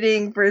just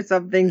waiting for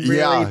something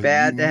really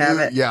bad to have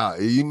it. Yeah,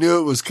 you knew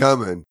it was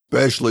coming,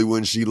 especially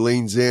when she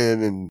leans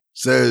in and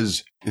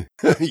says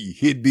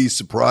he'd be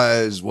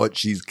surprised what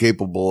she's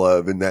capable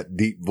of in that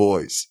deep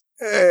voice.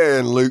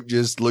 And Luke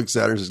just looks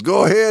at her and says,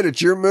 go ahead,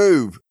 it's your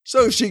move.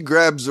 So she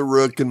grabs the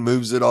rook and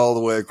moves it all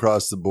the way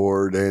across the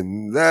board.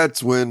 And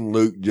that's when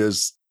Luke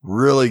just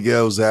really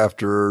goes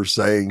after her,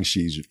 saying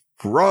she's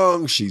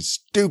wrong, she's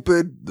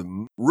stupid,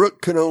 the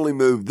rook can only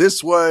move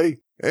this way,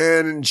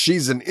 and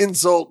she's an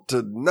insult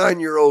to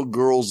 9-year-old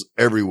girls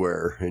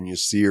everywhere. And you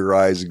see her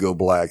eyes go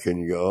black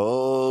and you go,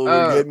 oh,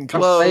 we're getting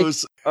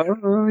close. Like,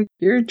 oh,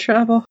 you're in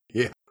trouble.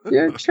 Yeah.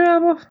 You're in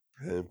trouble.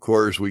 And of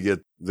course, we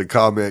get the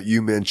comment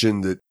you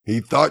mentioned that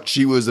he thought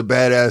she was a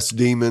badass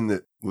demon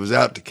that was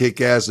out to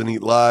kick ass and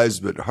eat lives,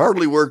 but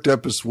hardly worked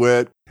up a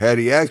sweat had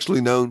he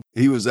actually known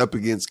he was up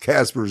against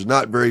Casper's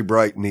not very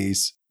bright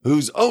niece,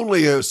 whose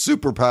only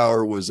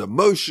superpower was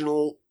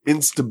emotional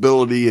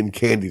instability in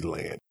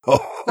Candyland.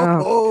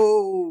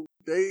 Oh,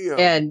 damn.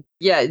 And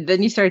yeah,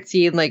 then you start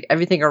seeing like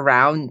everything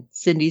around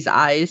Cindy's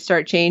eyes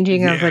start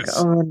changing. I was like,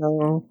 oh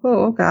no,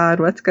 oh God,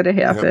 what's going to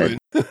happen?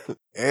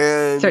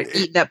 And start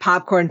eating that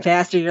popcorn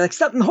faster. You're like,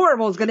 something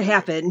horrible is going to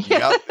happen.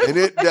 Yep, and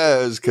it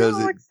does because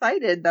I'm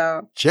excited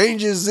though.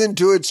 Changes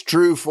into its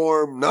true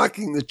form,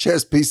 knocking the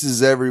chess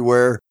pieces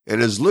everywhere.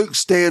 And as Luke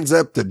stands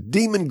up, the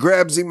demon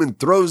grabs him and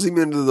throws him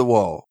into the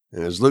wall.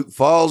 And as Luke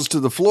falls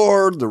to the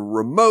floor, the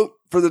remote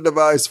for the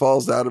device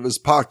falls out of his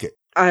pocket.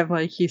 I'm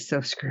like, he's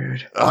so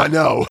screwed. I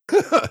know.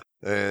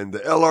 And the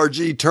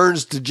LRG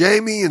turns to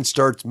Jamie and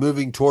starts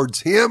moving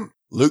towards him.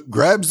 Luke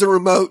grabs the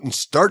remote and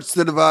starts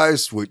the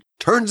device, which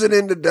turns it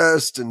into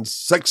dust and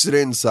sucks it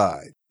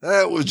inside.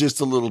 That was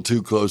just a little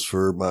too close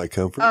for my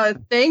comfort.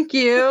 Thank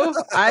you.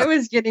 I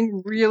was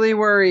getting really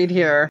worried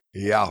here.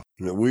 Yeah,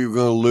 we were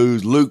going to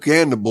lose Luke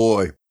and the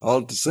boy all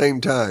at the same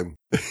time.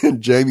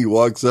 And Jamie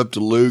walks up to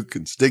Luke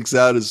and sticks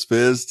out his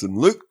fist, and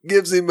Luke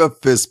gives him a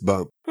fist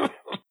bump.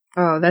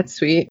 Oh, that's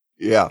sweet.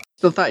 Yeah.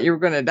 Still thought you were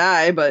going to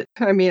die, but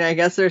I mean, I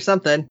guess there's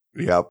something.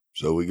 Yep.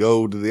 So we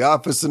go to the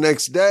office the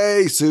next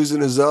day.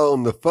 Susan is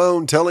on the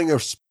phone telling a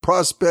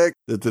prospect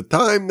that the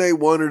time they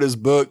wanted his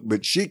book,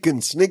 but she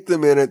can sneak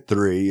them in at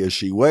 3 as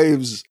she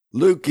waves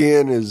Luke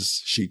in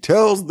as she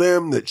tells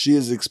them that she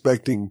is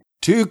expecting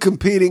 2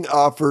 competing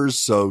offers,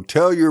 so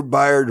tell your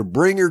buyer to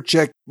bring her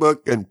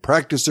checkbook and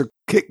practice her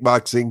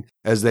kickboxing,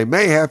 as they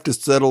may have to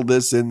settle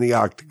this in the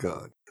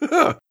octagon.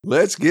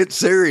 Let's get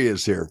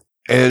serious here.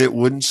 And it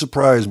wouldn't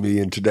surprise me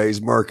in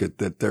today's market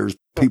that there's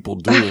people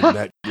doing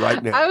that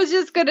right now. I was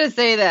just going to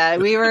say that.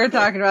 We were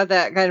talking about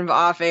that kind of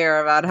off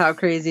air about how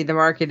crazy the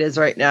market is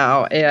right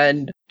now.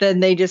 And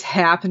then they just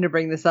happen to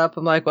bring this up.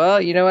 I'm like, well,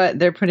 you know what?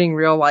 They're putting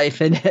real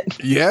life in it.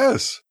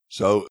 Yes.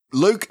 So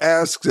Luke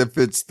asks if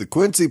it's the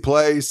Quincy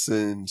place,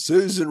 and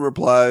Susan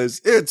replies,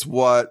 it's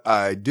what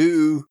I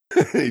do.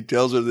 He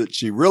tells her that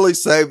she really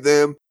saved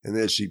them and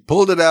that she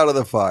pulled it out of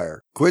the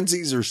fire.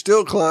 Quincy's are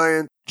still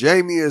clients.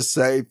 Jamie is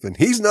safe and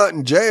he's not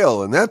in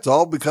jail, and that's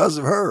all because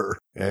of her.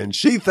 And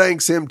she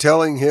thanks him,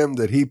 telling him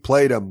that he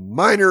played a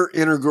minor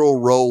integral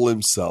role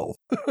himself.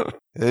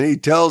 And he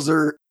tells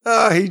her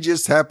he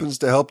just happens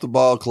to help the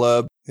ball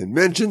club, and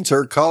mentions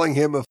her calling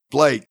him a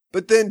flake,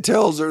 but then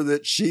tells her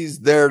that she's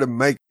there to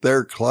make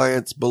their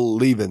clients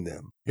believe in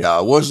them. Yeah,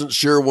 I wasn't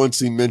sure once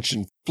he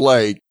mentioned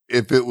flake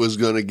if it was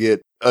going to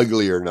get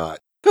ugly or not.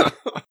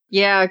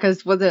 Yeah,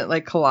 because wasn't it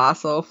like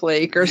Colossal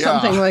Flake or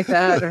something like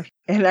that?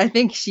 And I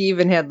think she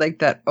even had like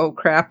that oh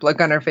crap look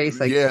on her face.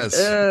 Like, yes.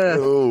 Ugh.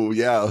 Oh,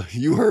 yeah.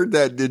 You heard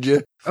that, did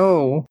you?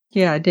 Oh,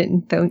 yeah, I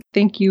don't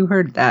think you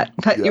heard that.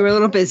 But you were a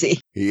little busy.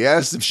 He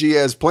asks if she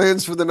has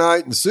plans for the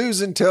night, and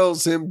Susan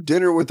tells him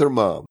dinner with her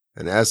mom,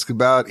 and asks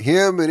about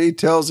him, and he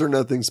tells her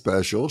nothing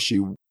special.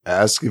 She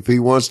asks if he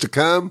wants to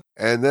come,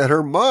 and that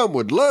her mom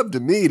would love to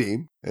meet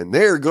him, and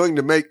they are going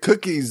to make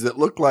cookies that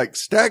look like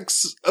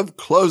stacks of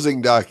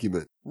closing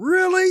documents.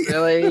 Really?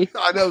 Really?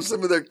 I know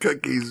some of their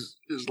cookies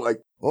is like,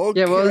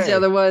 okay. Yeah, what was the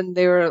other one?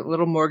 They were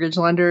little mortgage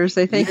lenders,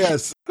 I think.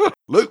 Yes.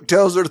 Luke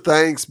tells her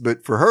thanks,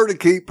 but for her to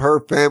keep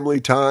her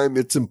family time,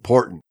 it's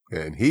important.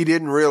 And he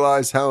didn't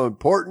realize how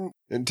important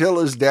until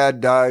his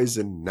dad dies,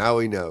 and now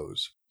he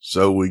knows.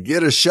 So we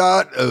get a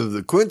shot of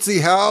the Quincy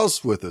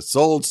house with a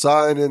sold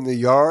sign in the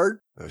yard,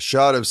 a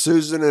shot of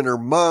Susan and her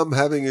mom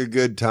having a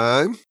good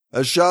time,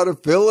 a shot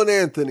of Phil and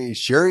Anthony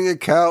sharing a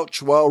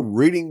couch while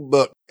reading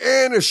books,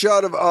 and a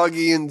shot of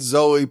Augie and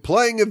Zoe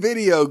playing a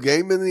video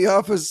game in the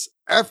office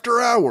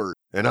after hours.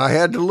 And I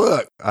had to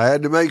look. I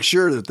had to make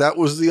sure that that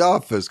was the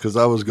office, because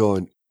I was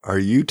going, are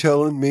you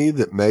telling me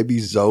that maybe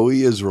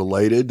Zoe is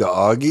related to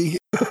Augie?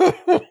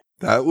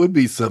 That would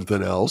be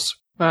something else.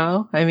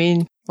 Well, I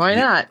mean, why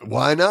not?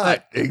 Why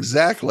not?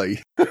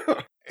 Exactly.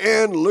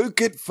 And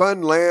Luke at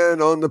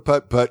Funland on the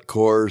putt-putt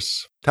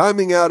course,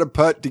 timing out a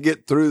putt to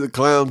get through the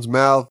clown's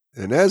mouth.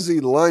 And as he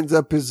lines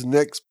up his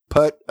next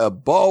putt, a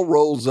ball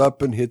rolls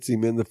up and hits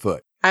him in the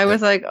foot. I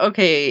was like,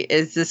 okay,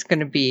 is this going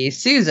to be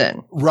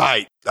Susan?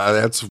 Right.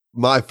 That's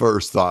my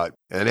first thought.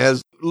 And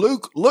as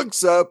Luke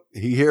looks up,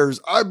 he hears,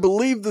 I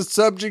believe the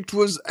subject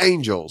was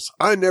angels.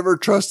 I never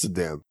trusted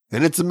them.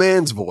 And it's a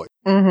man's voice.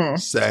 Mm-hmm.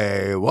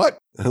 Say what?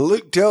 And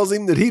Luke tells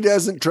him that he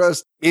doesn't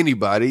trust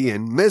anybody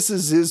and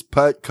misses his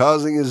putt,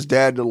 causing his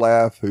dad to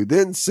laugh, who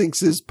then sinks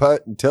his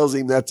putt and tells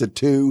him that's a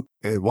 2.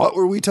 And what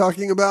were we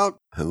talking about?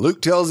 And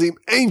Luke tells him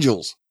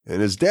angels. And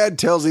his dad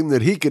tells him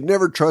that he could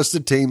never trust a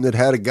team that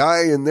had a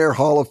guy in their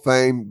Hall of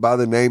Fame by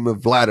the name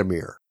of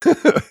Vladimir.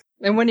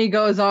 And when he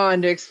goes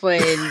on to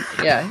explain,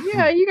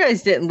 you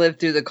guys didn't live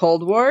through the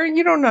Cold War.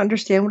 You don't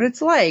understand what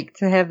it's like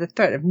to have the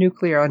threat of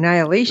nuclear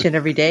annihilation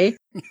every day.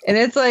 And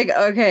it's like,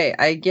 okay,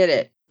 I get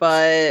it.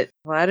 But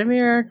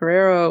Vladimir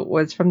Guerrero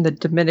was from the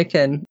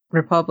Dominican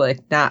Republic,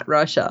 not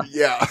Russia.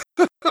 Yeah.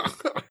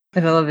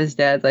 And I love his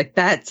dad. Like,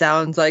 that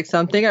sounds like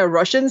something a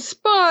Russian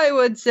spy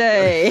would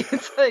say.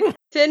 It's like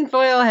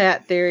tinfoil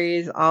hat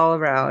theories all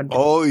around.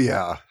 Oh,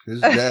 yeah.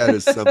 His dad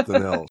is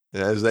something else.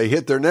 As they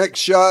hit their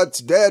next shots,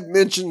 Dad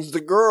mentions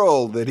the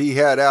girl that he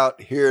had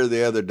out here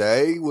the other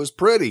day was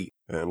pretty.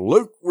 And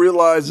Luke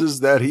realizes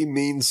that he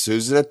means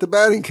Susan at the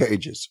batting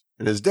cages.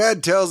 And his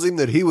dad tells him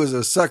that he was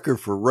a sucker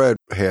for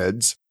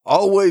redheads.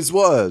 Always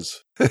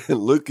was. And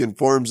Luke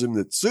informs him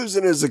that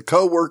Susan is a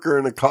coworker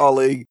and a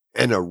colleague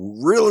and a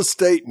real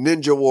estate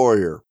ninja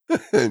warrior.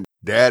 And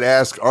Dad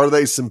asks, are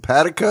they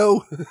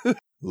simpatico?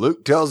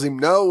 Luke tells him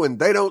no, and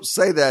they don't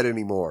say that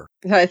anymore.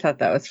 I thought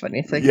that was funny.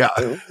 It's like,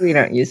 we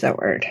don't use that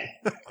word.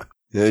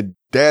 And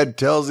Dad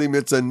tells him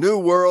it's a new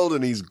world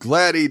and he's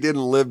glad he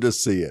didn't live to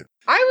see it.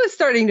 I was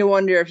starting to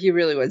wonder if he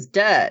really was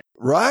dead.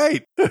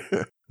 Right.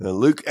 And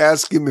Luke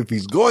asks him if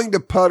he's going to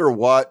putt or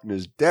what, and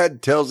his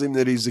dad tells him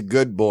that he's a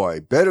good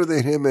boy, better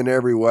than him in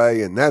every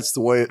way, and that's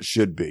the way it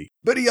should be.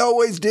 But he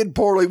always did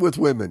poorly with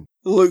women.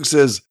 Luke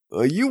says,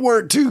 you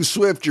weren't too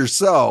swift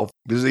yourself.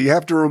 Does he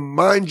have to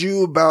remind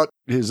you about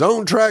his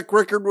own track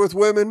record with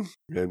women?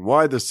 And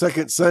why the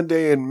second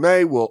Sunday in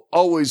May will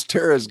always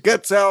tear his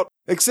guts out,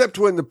 except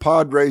when the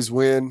Padres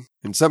win,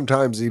 and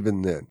sometimes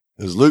even then.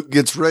 As Luke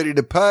gets ready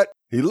to putt,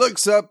 he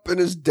looks up and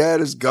his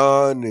dad is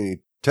gone, and he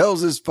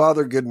tells his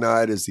father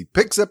goodnight as he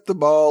picks up the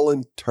ball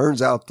and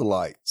turns out the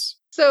lights.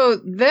 So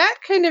that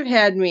kind of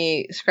had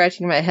me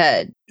scratching my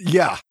head.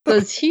 Yeah.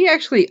 Does he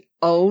actually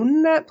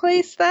own that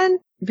place then?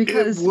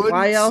 Because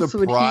why else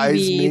would he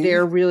be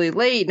there really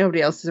late?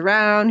 Nobody else is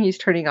around. He's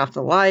turning off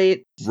the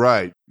light.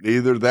 Right.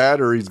 Either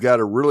that or he's got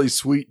a really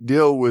sweet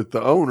deal with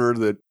the owner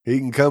that he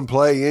can come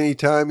play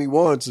anytime he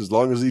wants as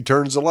long as he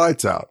turns the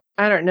lights out.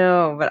 I don't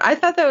know, but I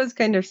thought that was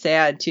kind of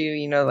sad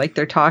too. Like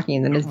they're talking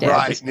and then his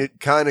dad just and it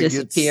kind of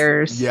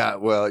disappears.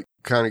 It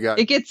kind of got...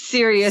 It gets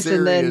serious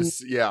and then...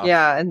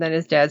 Yeah, and then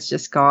his dad's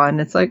just gone.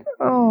 It's like,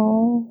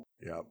 oh...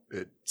 Yeah,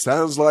 it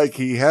sounds like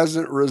he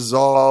hasn't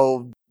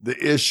resolved the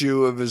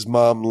issue of his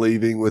mom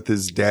leaving with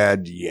his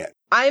dad yet.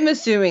 I'm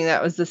assuming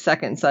that was the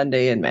second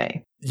Sunday in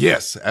May.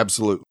 Yes,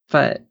 absolutely.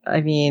 But,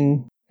 I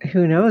mean,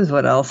 who knows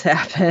what else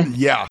happened?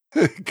 Yeah,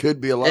 it could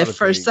be a lot of things. If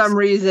for some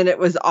reason it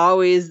was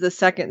always the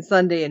second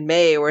Sunday in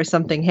May where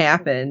something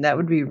happened, that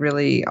would be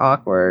really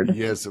awkward.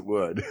 Yes, it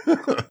would.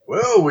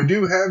 Well, we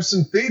do have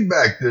some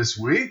feedback this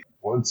week.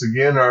 Once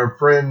again, our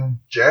friend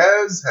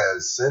Jazz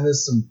has sent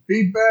us some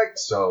feedback,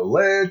 so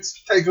let's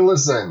take a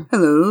listen.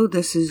 Hello,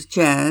 this is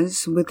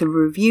Jazz with a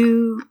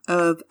review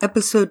of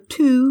episode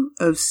 2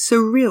 of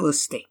Surreal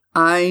Estate.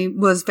 I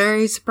was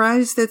very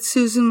surprised that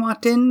Susan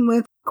walked in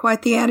with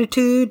quite the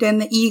attitude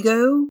and the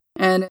ego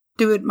and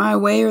do it my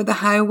way or the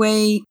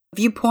highway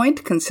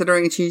viewpoint,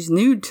 considering she's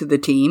new to the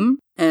team,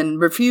 and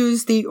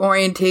refused the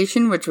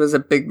orientation, which was a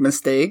big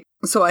mistake.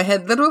 So I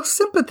had little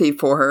sympathy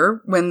for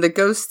her when the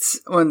ghosts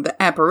or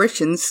the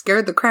apparitions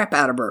scared the crap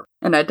out of her.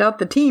 And I doubt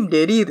the team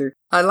did either.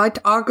 I liked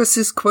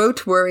August's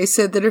quote where he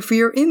said that if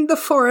you're in the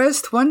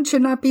forest, one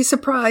should not be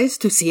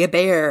surprised to see a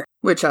bear,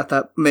 which I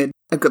thought made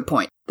a good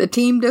point. The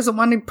team doesn't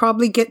want to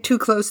probably get too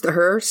close to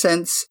her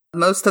since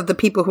most of the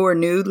people who are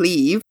new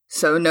leave.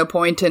 So no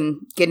point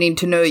in getting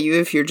to know you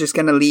if you're just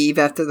going to leave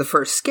after the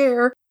first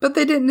scare. But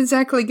they didn't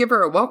exactly give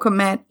her a welcome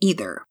mat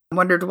either. I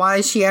wondered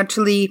why she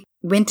actually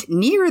went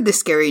near the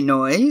scary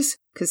noise,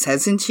 because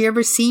hasn't she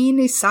ever seen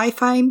a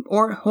sci-fi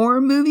or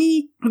horror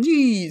movie?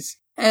 Jeez.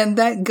 And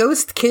that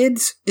ghost kid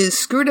is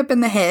screwed up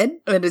in the head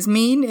and is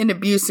mean and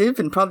abusive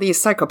and probably a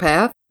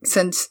psychopath,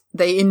 since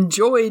they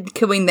enjoyed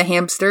killing the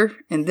hamster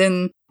and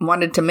then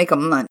wanted to make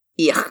him lunch.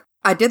 Yuck.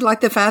 I did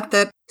like the fact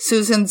that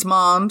Susan's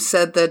mom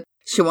said that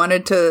she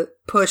wanted to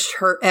push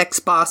her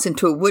ex-boss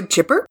into a wood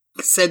chipper,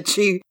 said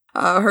she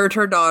hurt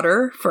her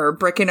daughter for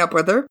breaking up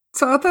with her.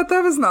 So I thought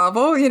that was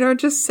novel,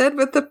 just said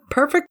with the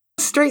perfect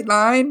straight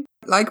line,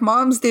 like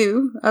moms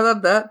do. I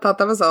love that. Thought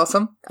that was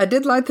awesome. I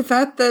did like the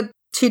fact that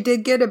she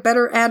did get a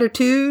better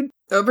attitude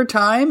over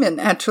time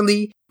and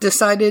actually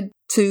decided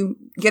to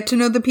get to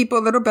know the people a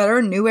little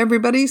better, knew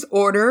everybody's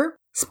order,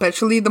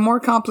 especially the more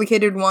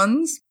complicated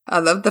ones. I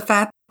love the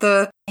fact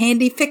the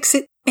handy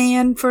fix-it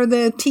man for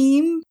the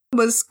team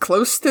was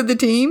close to the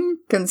team,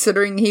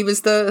 considering he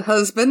was the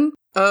husband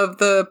of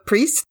the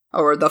priest,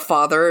 or the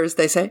father, as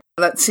they say.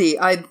 Let's see,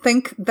 I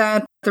think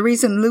that the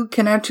reason Luke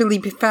can actually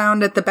be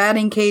found at the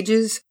batting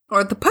cages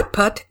or the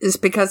putt-putt is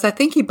because I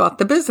think he bought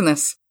the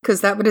business,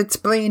 because that would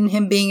explain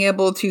him being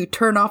able to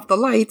turn off the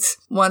lights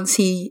once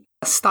he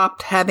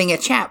stopped having a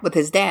chat with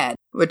his dad,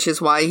 which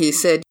is why he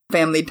said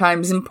family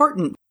time is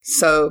important.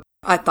 So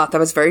I thought that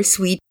was very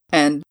sweet,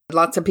 and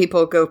lots of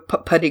people go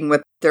putt-putting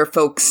with their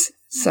folks,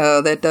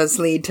 so that does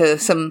lead to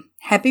some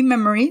happy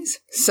memories.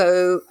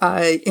 So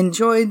I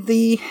enjoyed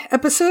the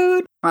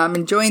episode. I'm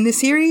enjoying the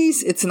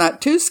series. It's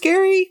not too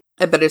scary,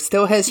 but it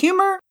still has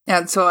humor.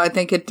 And so I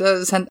think it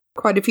does have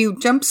quite a few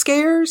jump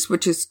scares,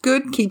 which is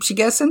good, keeps you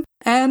guessing.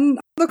 And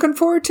looking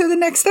forward to the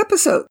next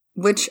episode,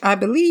 which I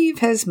believe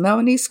has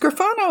Melanie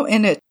Scarfano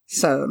in it.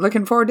 So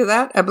looking forward to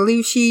that. I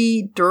believe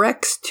she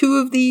directs 2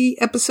 of the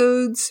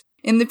episodes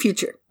in the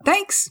future.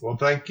 Thanks. Well,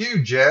 thank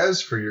you,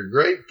 Jazz, for your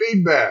great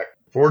feedback.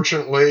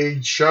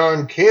 Fortunately,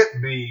 Sean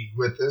can't be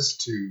with us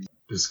to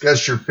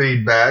discuss your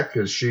feedback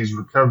because she's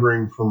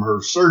recovering from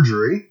her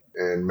surgery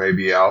and may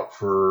be out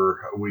for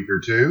a week or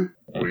 2.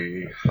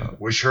 We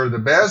wish her the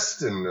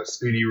best and a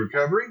speedy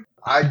recovery.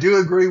 I do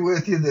agree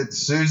with you that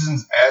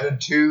Susan's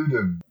attitude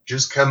of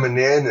just coming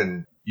in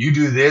and you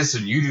do this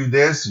and you do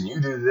this and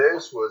you do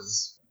this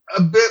was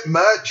a bit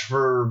much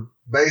for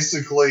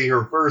basically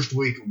her first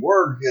week of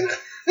work in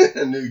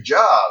a new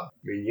job. I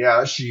mean,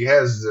 yeah, she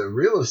has the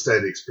real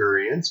estate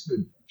experience, but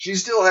she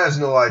still has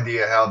no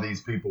idea how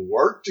these people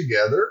work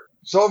together.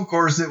 So, of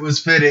course, it was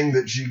fitting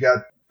that she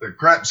got the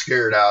crap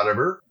scared out of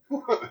her,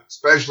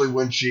 especially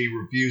when she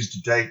refused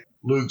to take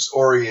Luke's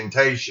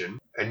orientation.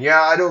 And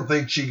yeah, I don't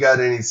think she got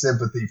any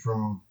sympathy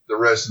from the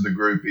rest of the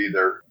group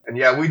either. And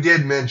yeah, we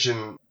did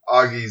mention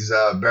Augie's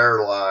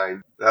bear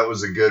line. That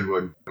was a good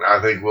one. And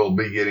I think we'll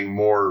be getting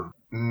more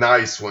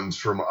nice ones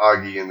from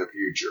Augie in the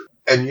future.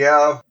 And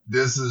yeah,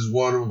 this is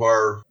one of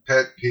our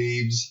pet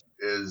peeves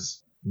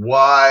is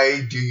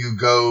why do you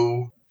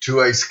go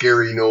to a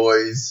scary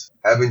noise?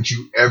 Haven't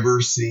you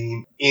ever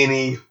seen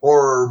any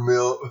horror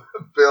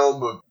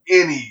film of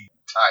any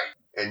type?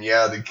 And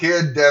yeah, the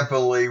kid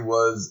definitely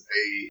was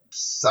a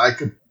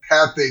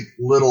psychopathic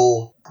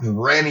little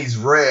Granny's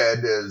Red,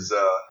 as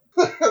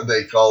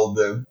they called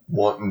them,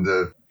 wanting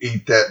to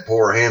eat that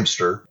poor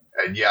hamster.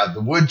 And yeah,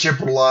 the wood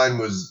chipper line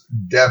was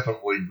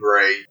definitely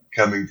great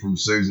coming from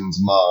Susan's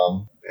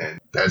mom. And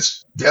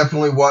that's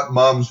definitely what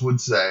moms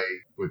would say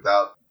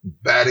without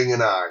batting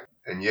an eye.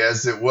 And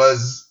yes, it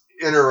was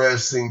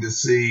interesting to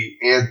see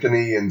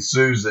Anthony and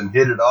Susan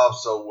hit it off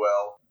so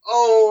well,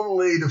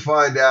 only to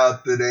find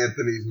out that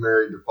Anthony's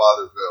married to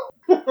Father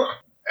Phil.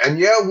 And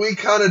yeah, we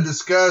kind of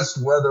discussed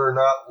whether or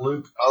not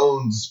Luke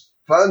owns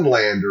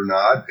Funland or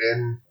not,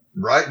 and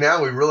right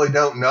now we really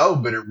don't know,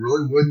 but it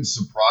really wouldn't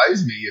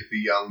surprise me if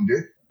he owned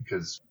it,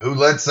 because who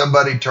lets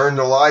somebody turn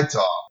the lights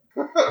off?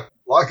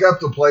 Lock up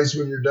the place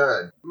when you're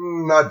done.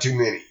 Not too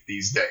many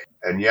these days.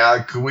 And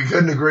yeah, we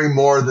couldn't agree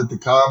more that the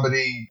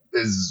comedy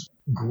is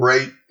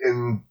great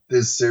in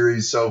this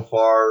series so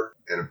far.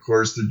 And of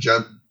course, the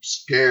jump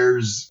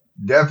scares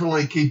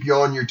definitely keep you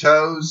on your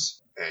toes.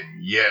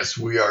 And yes,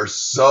 we are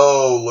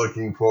so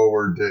looking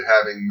forward to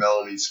having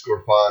Melanie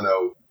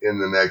Scorfano in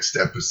the next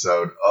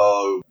episode.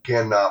 Oh,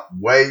 cannot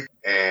wait.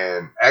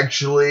 And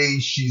actually,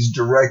 she's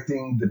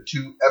directing the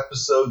 2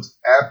 episodes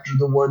after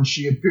the one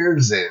she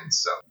appears in.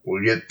 So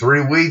we'll get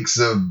 3 weeks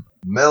of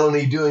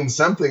Melanie doing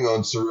something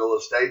on Surreal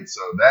Estate.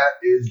 So that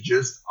is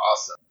just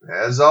awesome.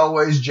 As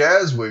always,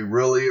 Jazz, we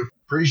really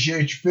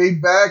appreciate your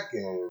feedback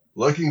and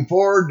looking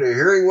forward to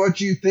hearing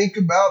what you think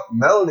about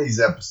Melanie's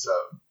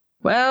episode.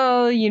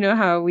 Well, you know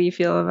how we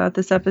feel about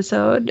this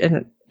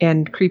episode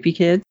and Creepy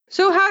Kids.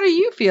 So how do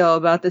you feel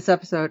about this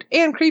episode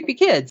and Creepy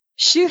Kids?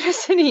 Shoot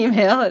us an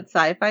email at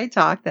sci-fi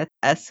talk, that's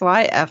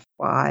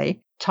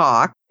SYFY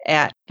talk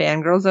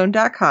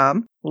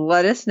 @fangirlzone.com.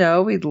 Let us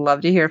know. We'd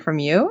love to hear from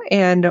you.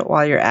 And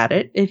while you're at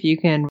it, if you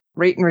can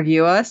rate and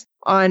review us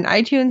on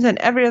iTunes and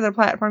every other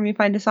platform you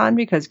find us on,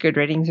 because good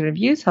ratings and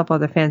reviews help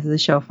other fans of the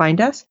show find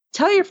us.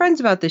 Tell your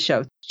friends about the show.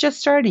 It's just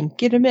starting.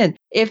 Get them in.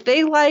 If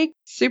they like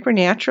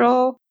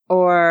Supernatural,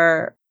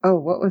 or,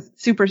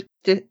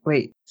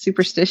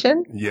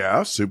 Superstition?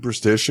 Yeah,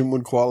 Superstition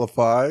would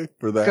qualify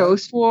for that.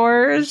 Ghost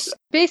Wars.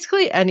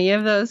 Basically any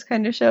of those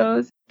kind of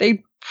shows,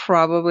 they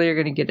probably are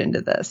going to get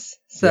into this.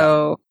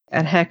 So,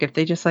 and heck, if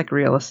they just like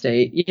real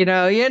estate, you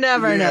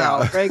never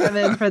know. Break them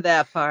in for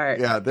that part.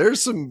 Yeah,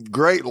 there's some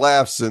great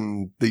laughs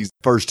in these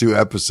first 2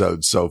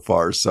 episodes so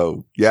far.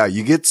 So, yeah,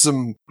 you get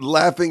some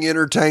laughing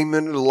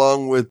entertainment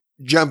along with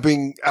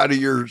jumping out of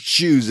your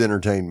shoes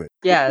entertainment.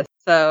 Yes,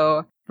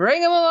 so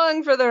bring them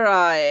along for the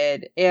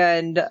ride.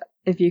 And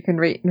if you can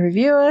rate and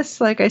review us,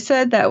 like I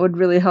said, that would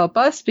really help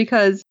us,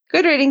 because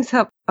good ratings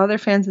help other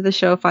fans of the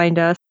show find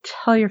us.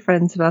 Tell your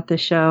friends about the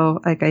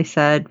show, like I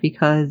said,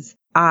 because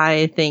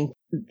I think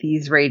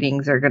these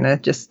ratings are going to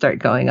just start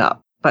going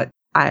up. But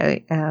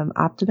I am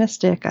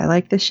optimistic. I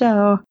like the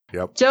show.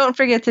 Yep. Don't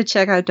forget to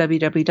check out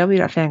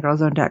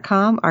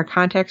www.fangirlzone.com. Our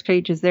contacts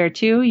page is there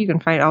too. You can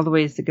find all the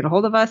ways to get a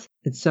hold of us.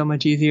 It's so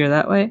much easier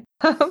that way.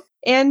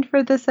 And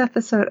for this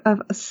episode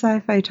of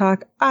Sci-Fi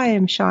Talk, I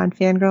am Sean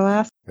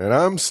Fangirl. And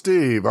I'm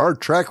Steve. Our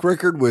track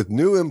record with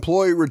new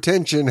employee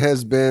retention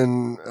has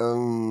been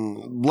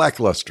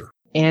lackluster.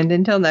 And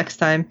until next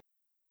time,